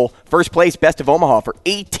and Maple. First place, Best of Omaha for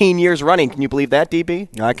 18 years running. Can you believe that,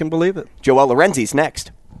 DB? I can believe it. Joel Lorenzi's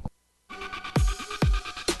next.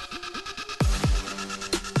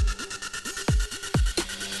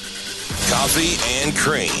 Coffee and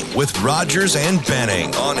Cream with Rogers and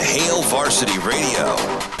Benning on Hail Varsity Radio.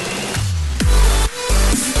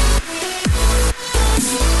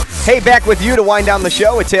 Hey, back with you to wind down the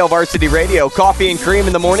show. It's Hail Varsity Radio. Coffee and Cream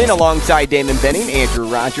in the morning alongside Damon Benning, Andrew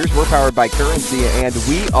Rogers. We're powered by Currency, and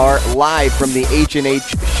we are live from the H&H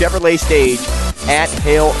Chevrolet stage at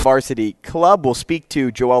Hail Varsity Club. We'll speak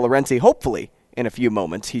to Joel Lorenzi, hopefully, in a few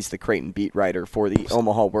moments. He's the Creighton beat writer for the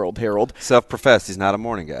Omaha World Herald. Self-professed. He's not a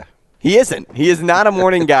morning guy. He isn't. He is not a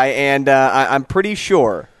morning guy, and I'm pretty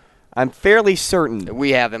sure, I'm fairly certain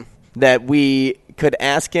we have him, that we could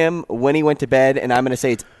ask him when he went to bed, and I'm going to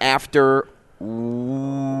say it's after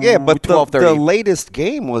 12:30. The latest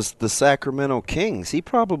game was the Sacramento Kings. He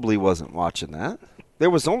probably wasn't watching that.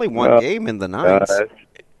 There was only one game in the 9s.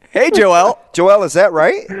 Hey, Joel. Joel, is that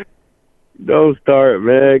right? Don't start,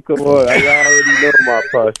 man. Come on. I already know my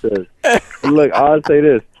process. Look, I'll say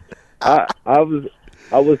this. I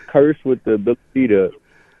was cursed with the ability to.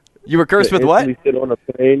 You were cursed with what? Sit on a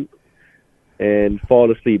plane and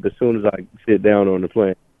fall asleep as soon as I sit down on the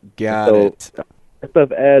plane. Got it. That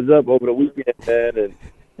stuff adds up over the weekend, man,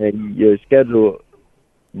 and your schedule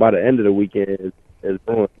by the end of the weekend is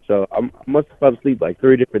ruined. So I must have fell asleep like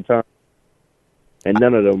 3 different times, and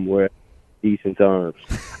none of them were decent times.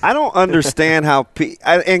 I don't understand how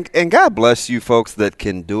and God bless you folks that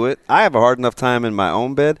can do it. I have a hard enough time in my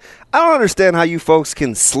own bed. I don't understand how you folks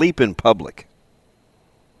can sleep in public.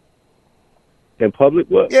 In public?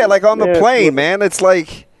 What? Yeah, like on the plane, man. It's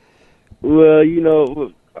like... Well, you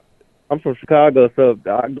know, I'm from Chicago, so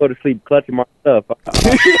I go to sleep clutching my stuff. I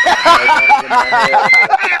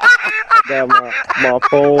got my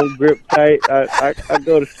phone gripped tight. I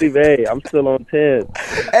go to sleep. Hey, I'm still on 10.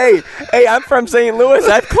 Hey, I'm from St. Louis.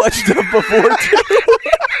 I've clutched up before, too.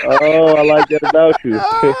 Oh, I like that about you.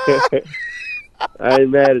 I ain't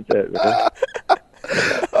mad at that, man.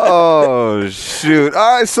 Oh, shoot.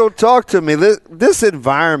 All right, so talk to me. This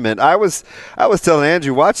environment, I was telling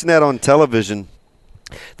Andrew, watching that on television,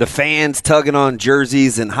 the fans tugging on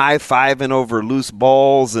jerseys and high-fiving over loose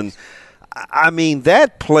balls. And, I mean,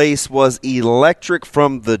 that place was electric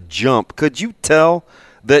from the jump. Could you tell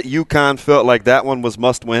that UConn felt like that one was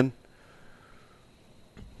must-win?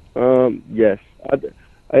 Yes.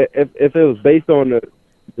 If it was based on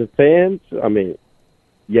the fans, I mean,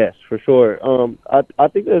 yes, for sure. I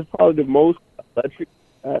think that's probably the most electric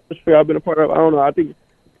atmosphere I've been a part of. I don't know. I think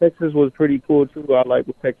Texas was pretty cool, too. I like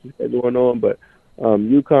what Texas had going on. But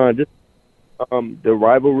UConn, just the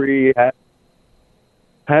rivalry,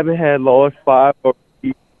 haven't had lost 5 or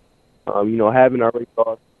 3, having already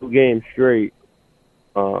lost 2 games straight.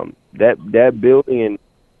 That building and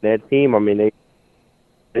that team, I mean,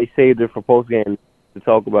 they saved it for postgame to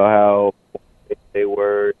talk about how they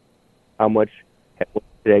were, how much went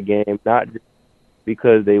to that game, not just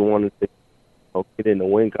because they wanted to get in the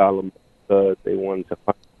win column, because they wanted to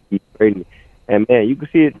keep trading. And, man, you can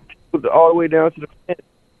see it all the way down to the fence.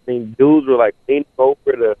 I mean, dudes were, like, leaning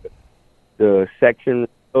over the section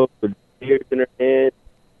with beers in their hand.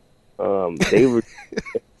 They were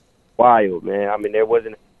wild, man. I mean, there was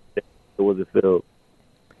a field.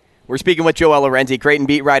 We're speaking with Joel Lorenzi, Creighton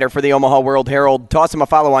beat writer for the Omaha World Herald. Toss him a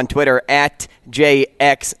follow on Twitter at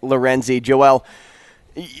JXLorenzi. Joel,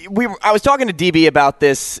 I was talking to DB about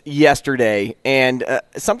this yesterday, and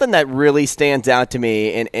something that really stands out to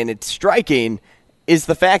me, and it's striking, is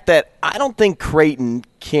the fact that I don't think Creighton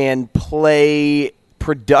can play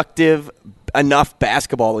productive enough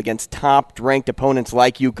basketball against top-ranked opponents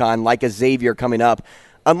like UConn, like a Xavier coming up,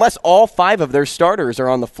 unless all 5 of their starters are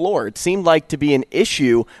on the floor. It seemed like to be an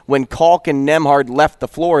issue when Kalk and Nembhard left the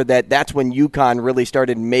floor, that's when UConn really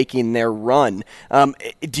started making their run.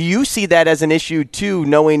 Do you see that as an issue, too,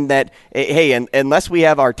 knowing that, hey, unless we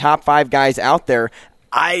have our top 5 guys out there,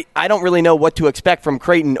 I don't really know what to expect from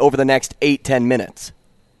Creighton over the next 8-10 minutes?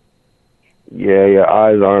 Yeah, your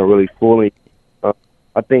eyes aren't really fooling.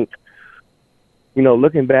 I think,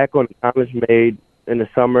 looking back on the comments made in the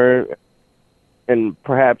summer, and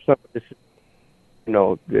perhaps some of this,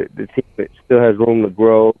 the team still has room to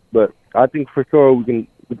grow. But I think for sure we can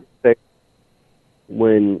say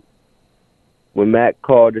when Matt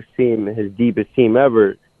called this team his deepest team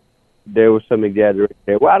ever, there was some exaggeration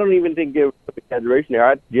there. Well, I don't even think there was some exaggeration there.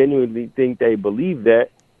 I genuinely think they believe that,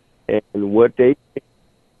 and what they think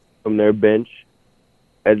from their bench,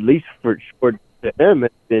 at least for sure to them,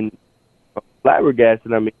 has been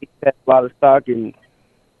flabbergasted. I mean, he had a lot of stock in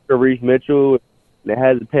Reese Mitchell. It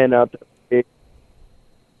hasn't panned out.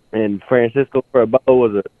 And Francisco Furbo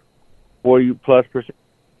was a 40+%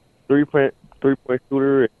 three-point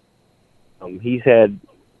shooter. He's had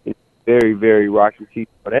very, very rocky season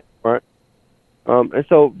on that front. And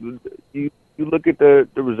so you look at the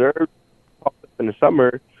reserves in the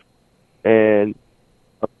summer, and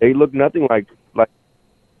they look nothing like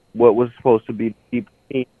what was supposed to be the deep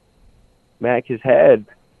team Mac has had.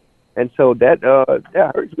 And so that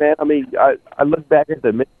hurts, man. I mean, I look back at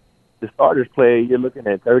the starters play. You're looking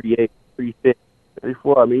at 38, 36,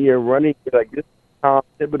 34. I mean, you're running like this Tom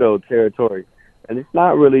Thibodeau territory, and it's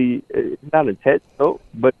not intentional,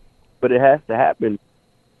 but it has to happen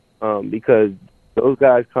because those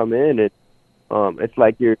guys come in, and it's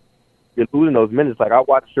like you're losing those minutes. Like I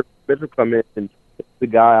watched Mitchell come in, and the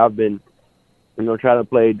guy I've been trying to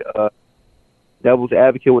play devil's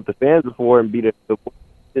advocate with the fans before and beat the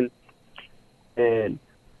and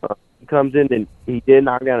he comes in and he did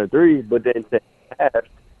knock down a 3, but then to half, it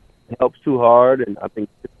helps too hard, and I think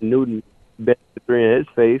Newton bet the 3 in his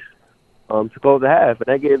face to close the half, and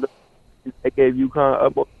that gave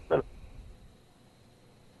UConn up.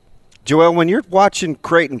 Joel, when you're watching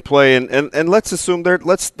Creighton play, and let's assume they're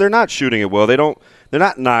not shooting it well, they're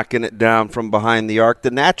not knocking it down from behind the arc. The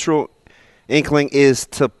natural inkling is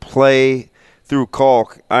to play through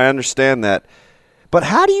Kalk. I understand that. But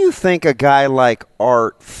how do you think a guy like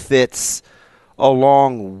Art fits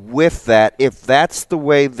along with that, if that's the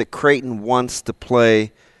way that Creighton wants to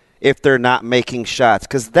play, if they're not making shots?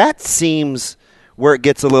 Because that seems where it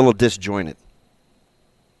gets a little disjointed.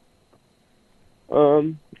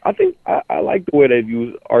 I think I like the way they've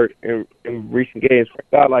used Art in recent games.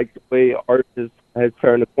 I like the way Art has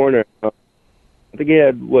turned the corner. I think he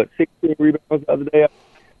had, 16 rebounds the other day?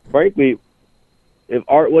 Frankly, if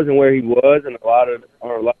Art wasn't where he was in a lot of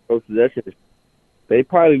those possessions, they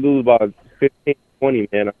probably lose about 15, 20,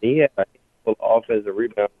 man. I mean, he had a handful of offensive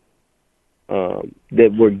rebounds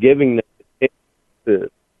that were giving them the chance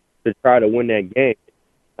to try to win that game.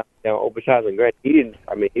 Knock down open shots, and Grant, he didn't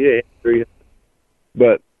hit three,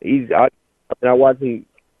 but I watched him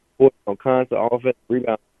on constant offensive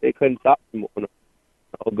rebounds. They couldn't stop him on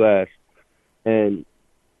the glass, and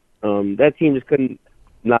that team just couldn't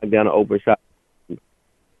knock down an open shot.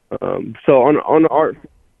 So on the Art,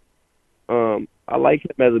 I like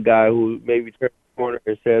him as a guy who maybe turns the corner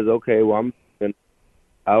and says, okay, well, I'm going to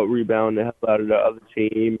out-rebound the hell out of the other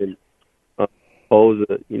team and pose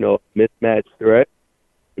a mismatch threat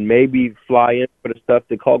and maybe fly in for the stuff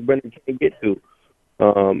that Kalkbrenner can't get to.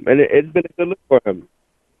 And it's been a good look for him.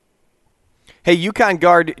 Hey, UConn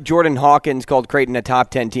guard Jordan Hawkins called Creighton a top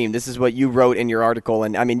 10 team. This is what you wrote in your article.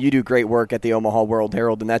 And, I mean, you do great work at the Omaha World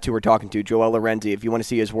Herald, and that's who we're talking to, Joel Lorenzi. If you want to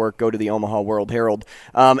see his work, go to the Omaha World Herald.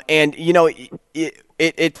 And,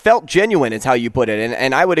 it felt genuine is how you put it.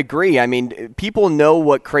 And I would agree. I mean, people know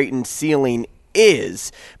what Creighton's ceiling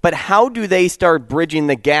is, but how do they start bridging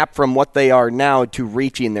the gap from what they are now to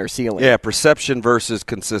reaching their ceiling? Yeah, perception versus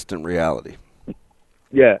consistent reality.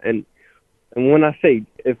 Yeah, and when I say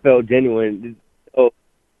it felt genuine, a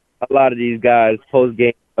lot of these guys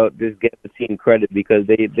post-game just get the team credit because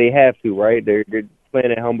they have to, right? They're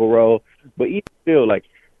playing a humble role. But even still,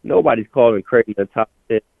 nobody's calling Creighton a top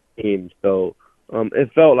 10 team. So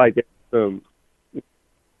it felt like he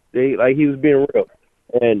was being real.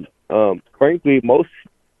 And frankly, most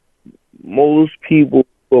people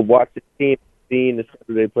who have watched the team, seen the stuff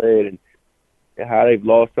they played and how they've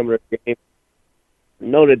lost some of their games,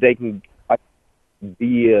 know that they can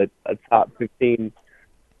be a top 15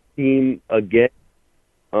 team again.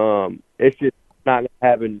 It's just not going to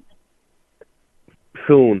happen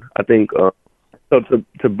soon, I think. So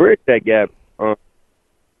to bridge that gap,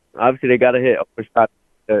 obviously they got to hit open shots.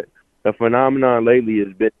 The phenomenon lately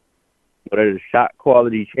has been they're the shot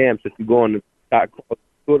quality champs. If you go on the shot quality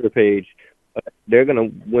Twitter page, they're going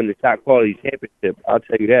to win the shot quality championship. I'll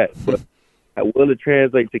tell you that. But will it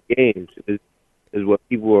translate to games is what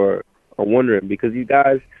people are wondering, because you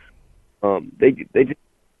guys, they're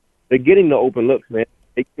getting the open looks, man.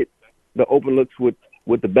 They get the open looks with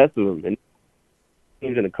the best of them and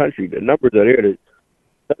teams in the country. The numbers are there to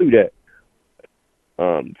tell you that.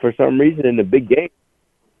 For some reason, in the big game,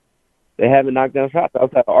 they haven't knocked down shots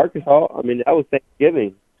outside of Arkansas. I mean, that was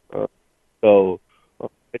Thanksgiving, so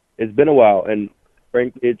it's been a while, and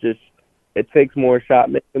frankly, it takes more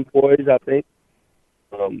shot making poise, I think,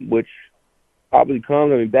 which probably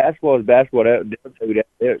comes. I mean, basketball is basketball. They'll tell you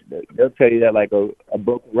that. They'll tell you that like a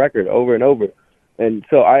broken record over and over. And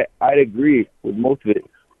so I'd agree with most of it,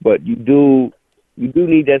 but you do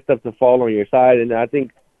need that stuff to fall on your side, and I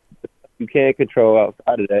think you can't control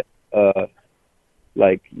outside of that.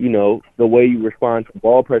 The way you respond to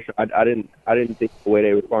ball pressure. I didn't think the way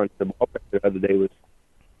they responded to ball pressure the other day was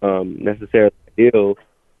necessarily ideal.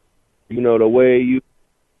 The way you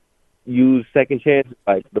use second chances,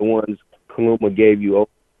 like the ones Kaluma gave you.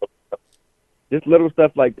 Just little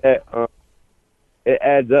stuff like that, it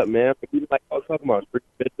adds up, man. Even like I was talking about,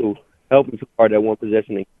 Mitchell helping too hard that one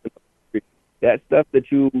possession. That stuff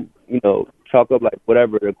that you chalk up like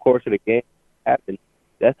whatever the course of the game happened,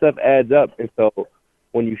 that stuff adds up. And so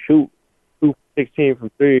when you shoot 2-16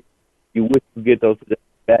 from three, you wish you get those possessions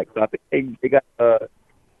back. So I think they got to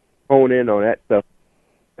hone in on that stuff,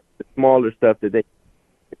 the smaller stuff that they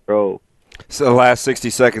control. So the last 60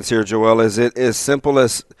 seconds here, Joel, is it as simple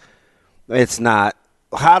as it's not?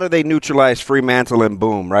 How do they neutralize Fremantle and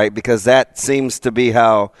Boom, right? Because that seems to be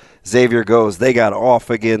how Xavier goes. They got off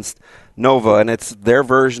against Nova, and it's their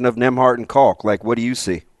version of Nembhard and Kalk. What do you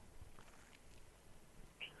see?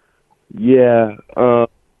 Yeah.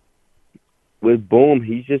 With Boom,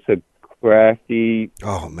 he's just a crafty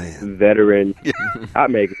veteran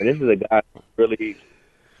shot maker. And this is a guy who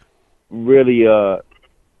really,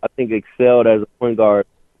 I think, excelled as a point guard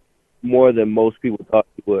more than most people thought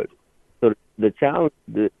he would. So the challenge,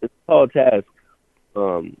 it's a tall task,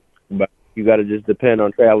 but you got to just depend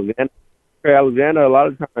on Trey Alexander. Trey Alexander, a lot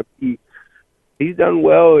of times, he's done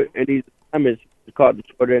well in these assignments. He's caught the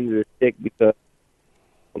short end of the stick because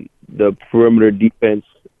the perimeter defense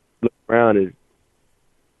around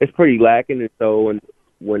it's pretty lacking. And so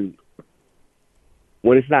when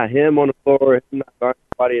it's not him on the floor, it's not guarding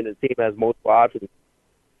somebody, and the team has multiple options, it's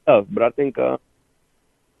tough. But I think I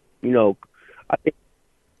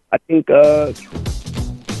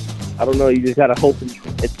don't know. You just gotta hope and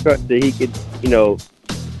trust that he could,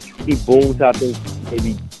 keep Boone. I think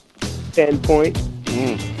maybe 10 points.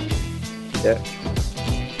 Yeah.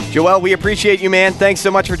 Joel, we appreciate you, man. Thanks so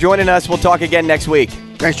much for joining us. We'll talk again next week.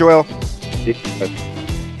 Thanks, Joel.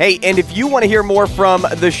 Hey, and if you want to hear more from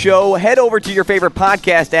the show, head over to your favorite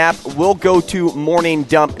podcast app. We'll go to Morning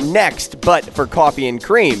Dump next. But for Coffee and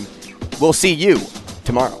Cream, we'll see you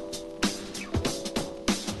tomorrow.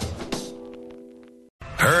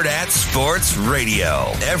 Hurrdat Sports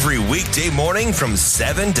Radio, every weekday morning from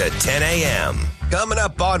 7 to 10 a.m. Coming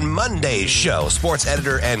up on Monday's show, sports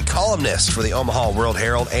editor and columnist for the Omaha World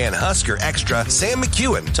Herald and Husker Extra, Sam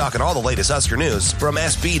McEwen, talking all the latest Husker news. From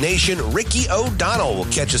SB Nation, Ricky O'Donnell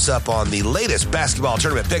will catch us up on the latest basketball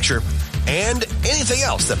tournament picture and anything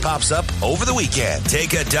else that pops up over the weekend.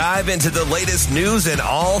 Take a dive into the latest news and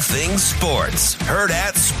all things sports.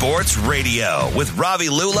 Hurrdat Sports Radio with Ravi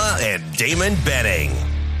Lula and Damon Benning.